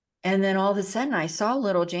 And then all of a sudden I saw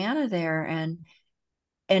little Jana there, and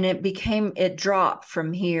it dropped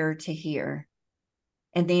from here to here.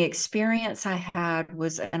 And the experience I had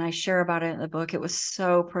was, and I share about it in the book, it was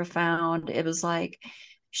so profound. It was like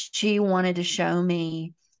she wanted to show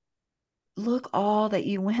me, look all that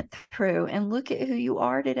you went through and look at who you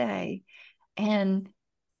are today. And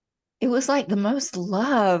it was like the most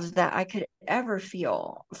love that I could ever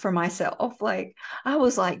feel for myself. Like, I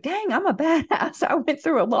was like, dang, I'm a badass. I went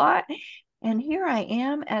through a lot. And here I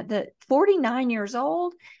am at the 49 years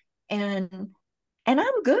old, and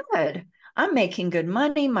I'm good. I'm making good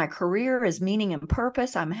money. My career is meaning and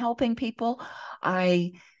purpose. I'm helping people.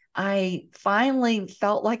 I finally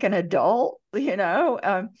felt like an adult,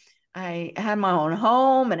 I had my own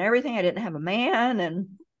home and everything. I didn't have a man,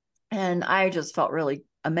 and I just felt really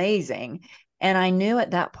amazing. And I knew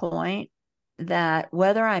at that point that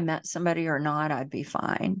whether I met somebody or not, I'd be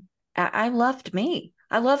fine. I loved me.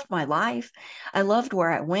 I loved my life. I loved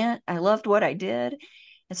where I went. I loved what I did.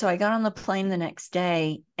 And so I got on the plane the next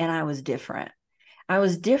day and I was different. I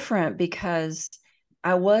was different because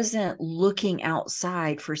I wasn't looking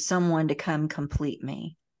outside for someone to come complete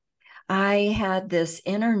me. I had this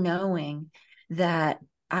inner knowing that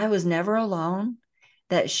I was never alone,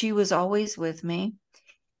 that she was always with me,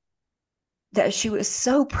 that she was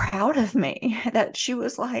so proud of me, that she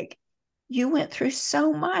was like, you went through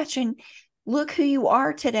so much and look who you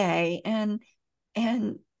are today. And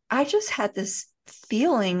I just had this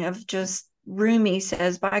feeling of just, Rumi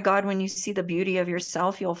says, by God, when you see the beauty of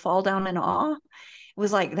yourself, you'll fall down in awe. It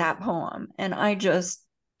was like that poem. And I just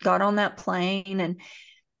got on that plane and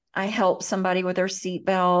I helped somebody with their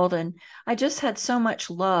seatbelt, and I just had so much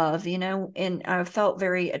love, and I felt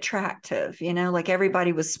very attractive, like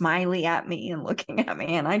everybody was smiley at me and looking at me.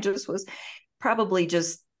 And I just was probably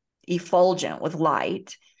just effulgent with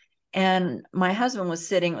light. And my husband was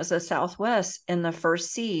sitting, it was a Southwest, in the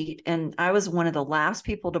first seat. And I was one of the last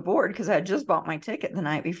people to board because I had just bought my ticket the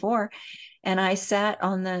night before. And I said,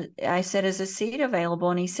 is a seat available?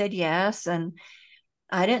 And he said, yes. And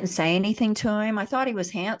I didn't say anything to him. I thought he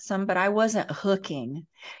was handsome, but I wasn't hooking.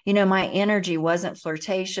 My energy wasn't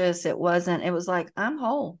flirtatious. It was like, I'm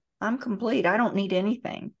whole. I'm complete. I don't need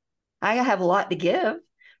anything. I have a lot to give,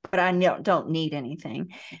 but I don't need anything.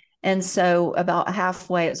 And so about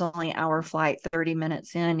halfway, it was only an hour flight, 30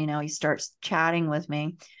 minutes in, he starts chatting with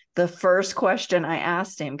me. The first question I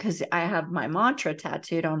asked him, because I have my mantra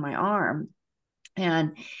tattooed on my arm,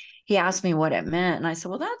 and he asked me what it meant. And I said,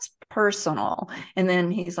 well, that's personal. And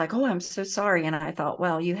then he's like, oh, I'm so sorry. And I thought,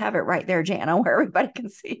 well, you have it right there, Jana, where everybody can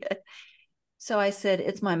see it. So I said,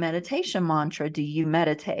 it's my meditation mantra. Do you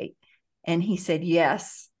meditate? And he said,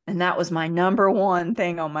 yes. And that was my number one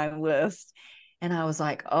thing on my list. And I was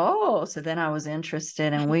like, oh, so then I was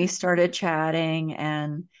interested, and we started chatting,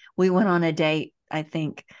 and we went on a date, I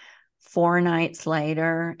think 4 nights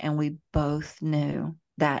later. And we both knew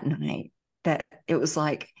that night that it was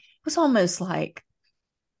almost like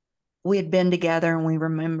we had been together and we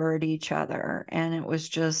remembered each other. And it was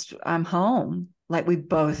just, I'm home. Like we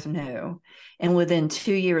both knew. And within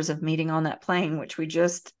 2 years of meeting on that plane, which we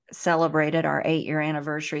just celebrated our 8-year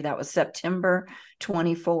anniversary, that was September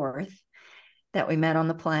 24th that we met on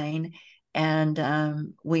the plane.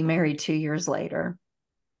 And we married 2 years later.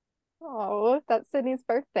 Oh, that's Sydney's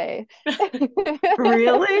birthday.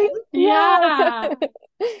 Really? Yeah.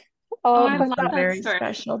 Oh, I love a that very story.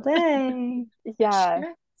 special day. Yeah.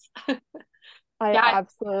 Sure. I Yeah.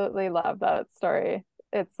 absolutely love that story.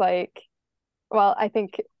 It's like, well, I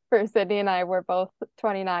think for Sydney and I, we're both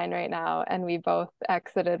 29 right now, and we both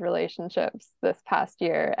exited relationships this past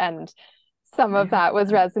year. And some of that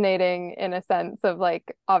was resonating in a sense of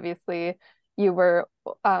like, obviously, you were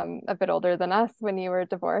a bit older than us when you were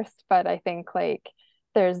divorced, but I think like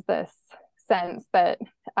there's this sense that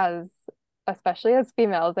especially as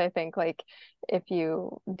females, I think like if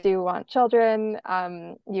you do want children,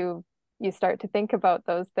 you start to think about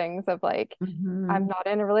those things of like, I'm not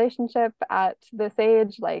in a relationship at this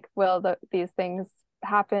age, like will these things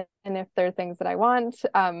happen if they're things that I want?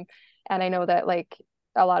 And I know that like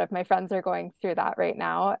a lot of my friends are going through that right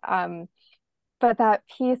now. But that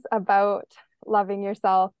piece about loving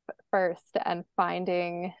yourself first and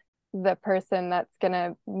finding the person that's going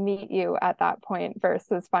to meet you at that point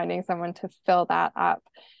versus finding someone to fill that up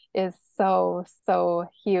is so, so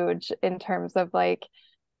huge in terms of like,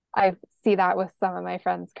 I see that with some of my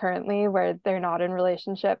friends currently where they're not in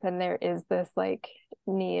relationship and there is this like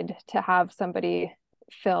need to have somebody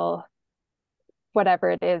fill whatever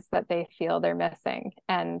it is that they feel they're missing,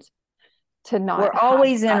 and to not We're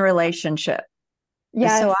always in relationship.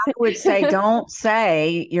 Yes. So I would say, don't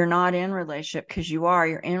say you're not in relationship, because you are.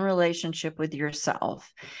 You're in relationship with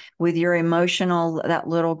yourself, with your emotional, that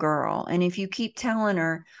little girl. And if you keep telling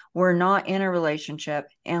her we're not in a relationship,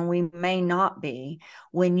 and we may not be,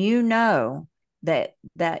 when you know that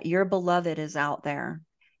your beloved is out there.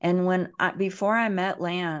 And before I met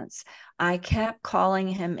Lance, I kept calling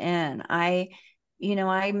him in.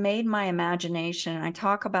 I made my imagination, I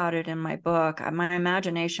talk about it in my book. My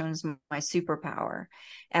imagination was my superpower.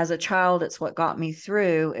 As a child, it's what got me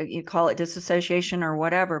through. You call it disassociation or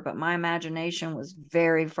whatever, but my imagination was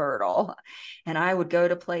very fertile. And I would go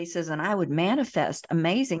to places and I would manifest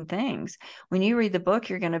amazing things. When you read the book,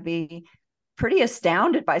 you're going to be pretty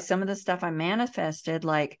astounded by some of the stuff I manifested,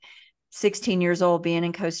 like 16 years old, being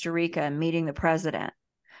in Costa Rica and meeting the president.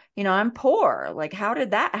 I'm poor. Like, how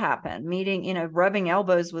did that happen? Meeting, rubbing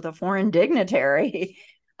elbows with a foreign dignitary.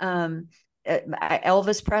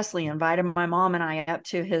 Elvis Presley invited my mom and I up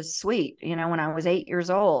to his suite, when I was 8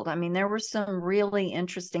 years old. I mean, there were some really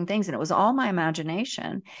interesting things, and it was all my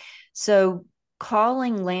imagination. So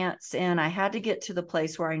calling Lance in, I had to get to the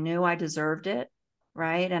place where I knew I deserved it,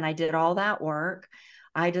 right? And I did all that work.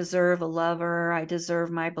 I deserve a lover. I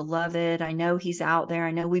deserve my beloved. I know he's out there.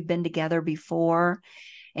 I know we've been together before.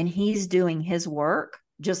 And he's doing his work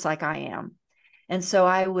just like I am. And so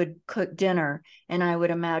I would cook dinner and I would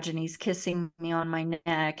imagine he's kissing me on my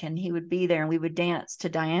neck, and he would be there and we would dance to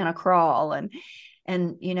Diana Krall.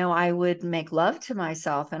 And I would make love to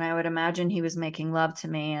myself and I would imagine he was making love to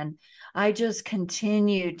me. And I just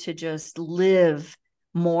continued to just live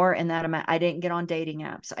more in that amount. I didn't get on dating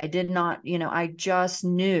apps. I did not, I just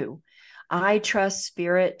knew I trust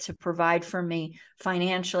spirit to provide for me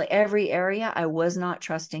financially. Every area, I was not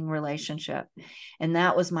trusting relationship. And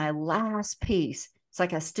that was my last piece. It's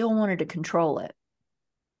like I still wanted to control it.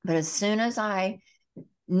 But as soon as I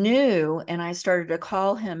knew and I started to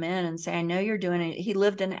call him in and say, I know you're doing it. He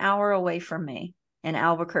lived an hour away from me in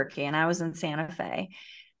Albuquerque and I was in Santa Fe.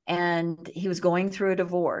 And he was going through a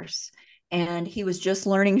divorce. And he was just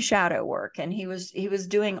learning shadow work, and he was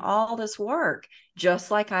doing all this work just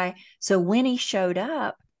like so when he showed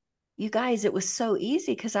up, you guys, it was so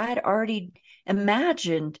easy because I had already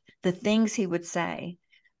imagined the things he would say,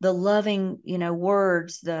 the loving,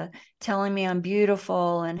 words, the telling me I'm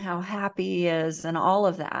beautiful and how happy he is and all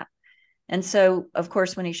of that. And so, of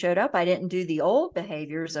course, when he showed up, I didn't do the old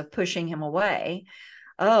behaviors of pushing him away.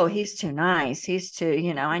 Oh, he's too nice. He's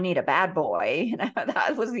too, I need a bad boy.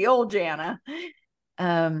 That was the old Jana.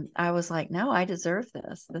 I was like, no, I deserve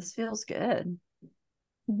this. This feels good.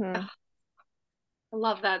 Mm-hmm. I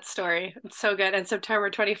love that story. It's so good. And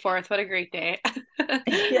September 24th, what a great day.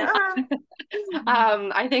 Yeah.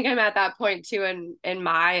 I think I'm at that point too in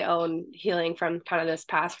my own healing from kind of this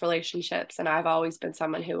past relationships. And I've always been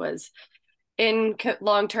someone who was in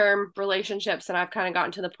long-term relationships, and I've kind of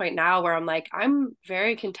gotten to the point now where I'm like, I'm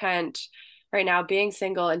very content right now being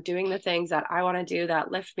single and doing the things that I want to do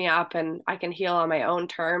that lift me up and I can heal on my own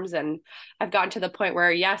terms. And I've gotten to the point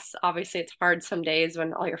where, yes, obviously it's hard some days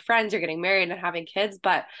when all your friends are getting married and having kids,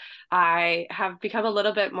 but I have become a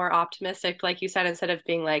little bit more optimistic. Like you said, instead of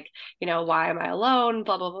being like, why am I alone?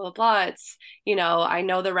 Blah, blah, blah, blah. It's, I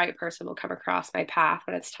know the right person will come across my path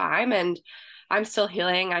when it's time. And I'm still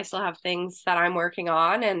healing. I still have things that I'm working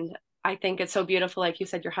on. And I think it's so beautiful. Like you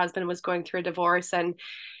said, your husband was going through a divorce and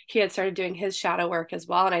he had started doing his shadow work as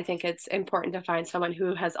well. And I think it's important to find someone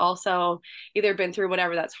who has also either been through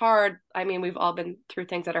whatever that's hard. I mean, we've all been through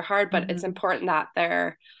things that are hard, but it's important that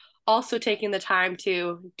they're also taking the time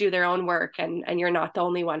to do their own work. And you're not the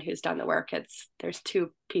only one who's done the work. There's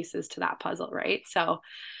two pieces to that puzzle, right? So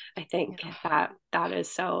I think that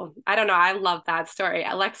is so, I don't know. I love that story.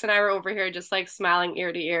 Alex and I were over here just like smiling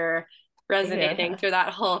ear to ear, resonating through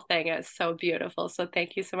that whole thing. It's so beautiful. So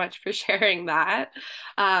thank you so much for sharing that.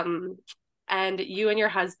 And you and your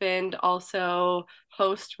husband also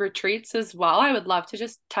host retreats as well. I would love to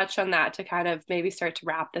just touch on that to kind of maybe start to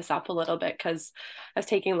wrap this up a little bit, because I was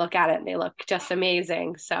taking a look at it and they look just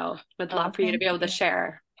amazing. So would love for you to be able to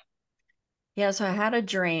share. Yeah, so I had a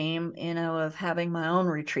dream, of having my own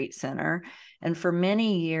retreat center. And for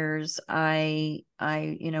many years, I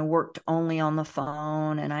worked only on the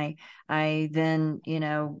phone. And I then,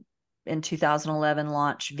 in 2011,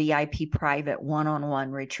 launched VIP private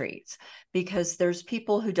one-on-one retreats, because there's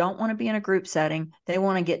people who don't want to be in a group setting. They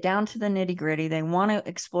want to get down to the nitty-gritty. They want to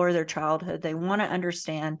explore their childhood. They want to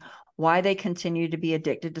understand why they continue to be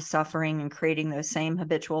addicted to suffering and creating those same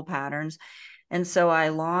habitual patterns. And so I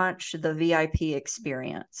launched the VIP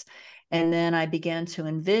experience. And then I began to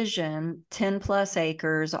envision 10 plus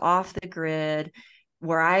acres off the grid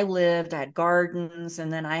where I lived. I had gardens,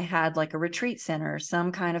 and then I had like a retreat center,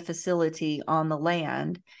 some kind of facility on the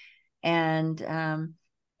land. And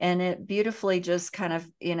it beautifully just kind of,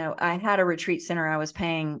 I had a retreat center. I was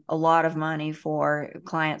paying a lot of money for.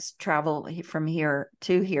 Clients travel from here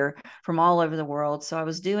to here from all over the world. So I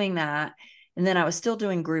was doing that. And then I was still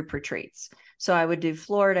doing group retreats. So I would do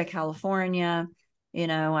Florida, California,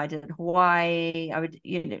 I did Hawaii.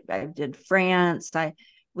 I did France. I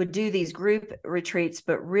would do these group retreats,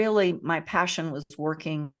 but really my passion was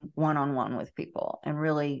working one-on-one with people and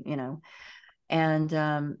really,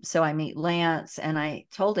 and so I meet Lance and I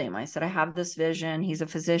told him, I said, I have this vision. He's a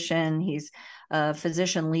physician. He's a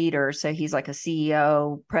physician leader. So he's like a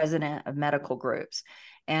CEO, president of medical groups.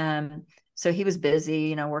 And so he was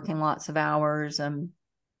busy, working lots of hours.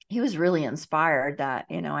 He was really inspired that,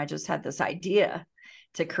 I just had this idea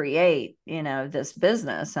to create, this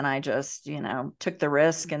business. And I just, took the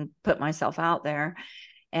risk and put myself out there.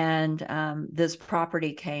 And this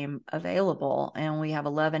property came available, and we have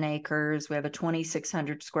 11 acres. We have a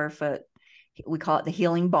 2,600 square foot, we call it the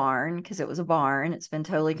Healing Barn because it was a barn. It's been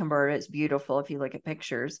totally converted. It's beautiful. If you look at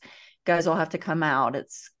pictures, you guys will have to come out.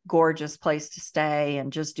 It's a gorgeous place to stay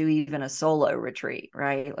and just do even a solo retreat,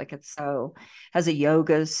 right? Like has a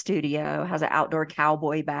yoga studio, has an outdoor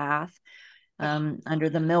cowboy bath under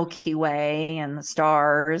the Milky Way and the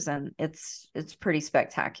stars. And it's pretty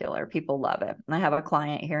spectacular. People love it. And I have a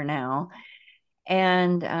client here now.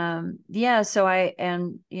 And that's he's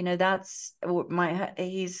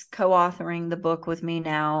co-authoring the book with me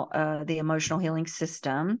now, The Emotional Healing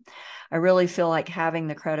System. I really feel like having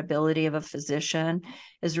the credibility of a physician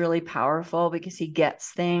is really powerful because he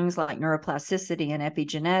gets things like neuroplasticity and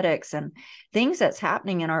epigenetics and things that's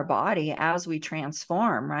happening in our body as we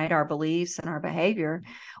transform, right? Our beliefs and our behavior,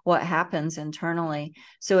 what happens internally.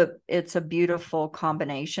 So it's a beautiful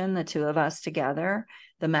combination, the two of us together,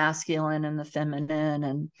 the masculine and the feminine.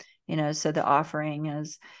 And, so the offering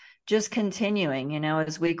is just continuing,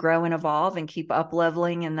 as we grow and evolve and keep up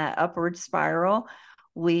leveling in that upward spiral,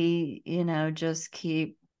 we, just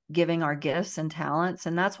keep giving our gifts and talents.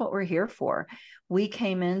 And that's what we're here for. We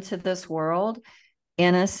came into this world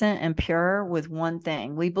innocent and pure with one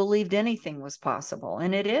thing. We believed anything was possible.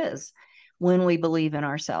 And it is when we believe in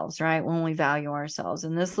ourselves, right? When we value ourselves.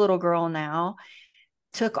 And this little girl now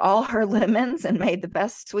took all her lemons and made the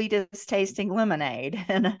best, sweetest tasting lemonade.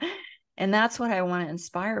 And that's what I want to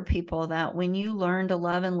inspire people, that when you learn to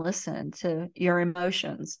love and listen to your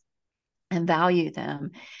emotions and value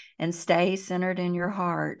them and stay centered in your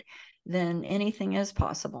heart, then anything is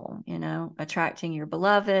possible, attracting your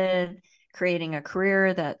beloved, creating a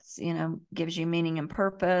career that's, gives you meaning and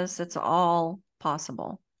purpose. It's all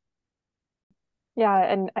possible. Yeah.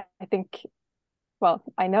 And I think, well,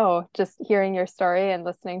 I know just hearing your story and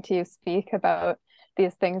listening to you speak about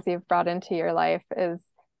these things you've brought into your life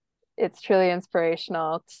it's truly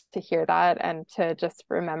inspirational to hear that and to just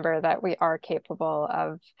remember that we are capable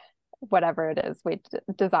of whatever it is we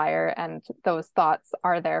desire, and those thoughts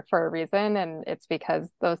are there for a reason, and it's because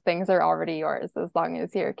those things are already yours as long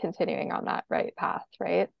as you're continuing on that right path,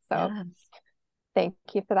 right? So yes. Thank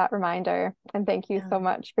you for that reminder, and thank you so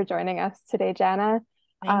much for joining us today, Jana.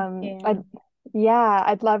 Thank you.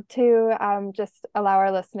 I'd love to just allow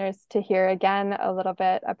our listeners to hear again a little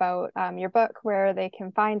bit about your book, where they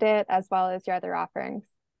can find it, as well as your other offerings.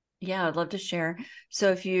 Yeah, I'd love to share.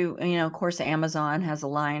 So if you, of course, Amazon has a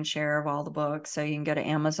lion's share of all the books. So you can go to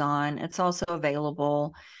Amazon. It's also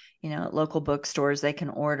available, at local bookstores. They can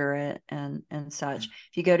order it and such.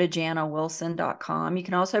 If you go to janawilson.com, you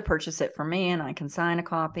can also purchase it from me and I can sign a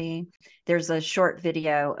copy. There's a short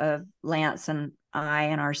video of Lance and I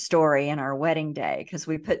and our story and our wedding day, because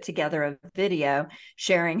we put together a video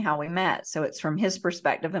sharing how we met. So it's from his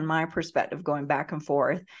perspective and my perspective going back and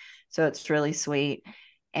forth. So it's really sweet.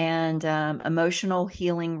 And Emotional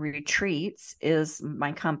Healing Retreats is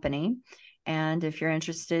my company. And if you're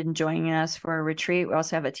interested in joining us for a retreat, we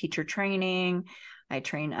also have a teacher training. I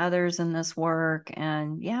train others in this work.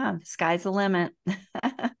 And yeah, the sky's the limit.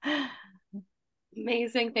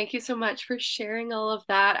 Amazing. Thank you so much for sharing all of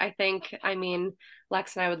that.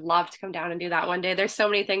 Lex and I would love to come down and do that one day. There's so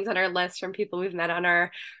many things on our list from people we've met on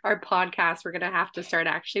our podcast. We're going to have to start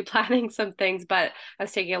actually planning some things, but I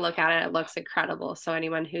was taking a look at it. It looks incredible. So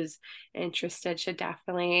anyone who's interested should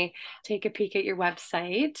definitely take a peek at your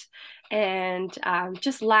website. And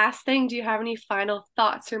just last thing, do you have any final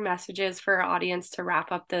thoughts or messages for our audience to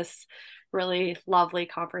wrap up this really lovely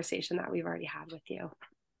conversation that we've already had with you?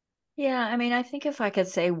 Yeah, I think if I could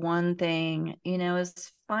say one thing,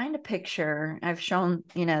 is find a picture. I've shown,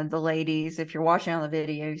 the ladies, if you're watching on the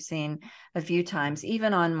video, you've seen a few times,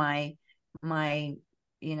 even on my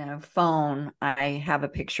phone, I have a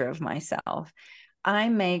picture of myself. I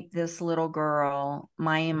make this little girl,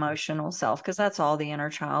 my emotional self, because that's all the inner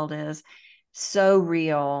child is, so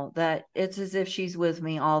real that it's as if she's with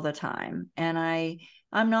me all the time. And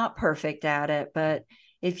I'm not perfect at it, but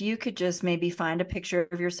if you could just maybe find a picture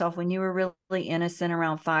of yourself when you were really innocent,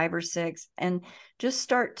 around 5 or 6, and just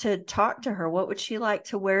start to talk to her. What would she like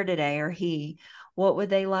to wear today, or he? What would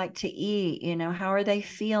they like to eat? How are they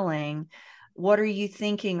feeling? What are you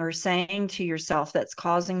thinking or saying to yourself that's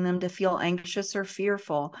causing them to feel anxious or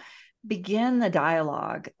fearful? Begin the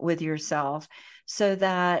dialogue with yourself, so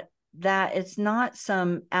that it's not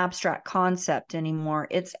some abstract concept anymore.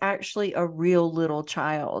 It's actually a real little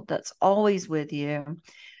child that's always with you.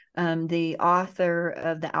 The author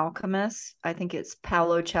of The Alchemist, I think it's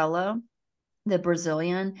Paulo Coelho, the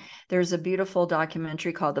Brazilian, there's a beautiful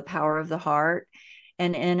documentary called The Power of the Heart.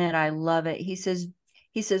 And in it, I love it. He says,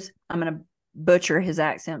 I'm going to butcher his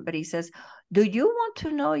accent, but he says, do you want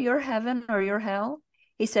to know your heaven or your hell?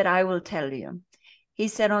 He said, I will tell you. He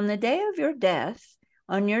said, on the day of your death,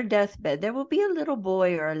 on your deathbed, there will be a little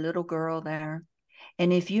boy or a little girl there.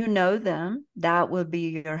 And if you know them, that will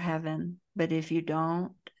be your heaven. But if you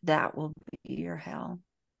don't, that will be your hell.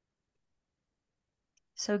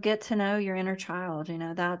 So get to know your inner child.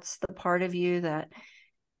 That's the part of you that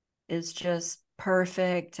is just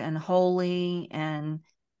perfect and holy and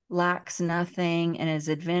lacks nothing and is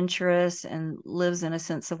adventurous and lives in a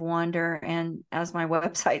sense of wonder. And as my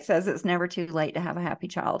website says, it's never too late to have a happy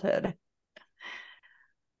childhood.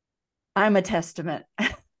 I'm a testament.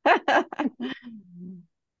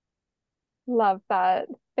 Love that.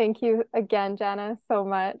 Thank you again, Jana, so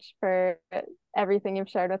much for everything you've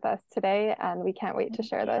shared with us today. And we can't wait to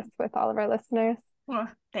share this with all of our listeners. Well,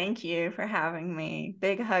 thank you for having me.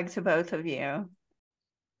 Big hug to both of you.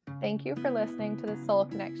 Thank you for listening to the Soul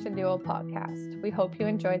Connection Duo podcast. We hope you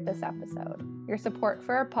enjoyed this episode. Your support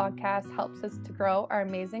for our podcast helps us to grow our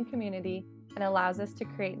amazing community and allows us to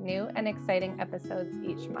create new and exciting episodes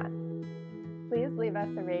each month. Please leave us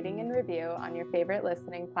a rating and review on your favorite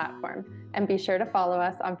listening platform, and be sure to follow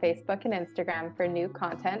us on Facebook and Instagram for new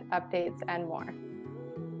content, updates, and more.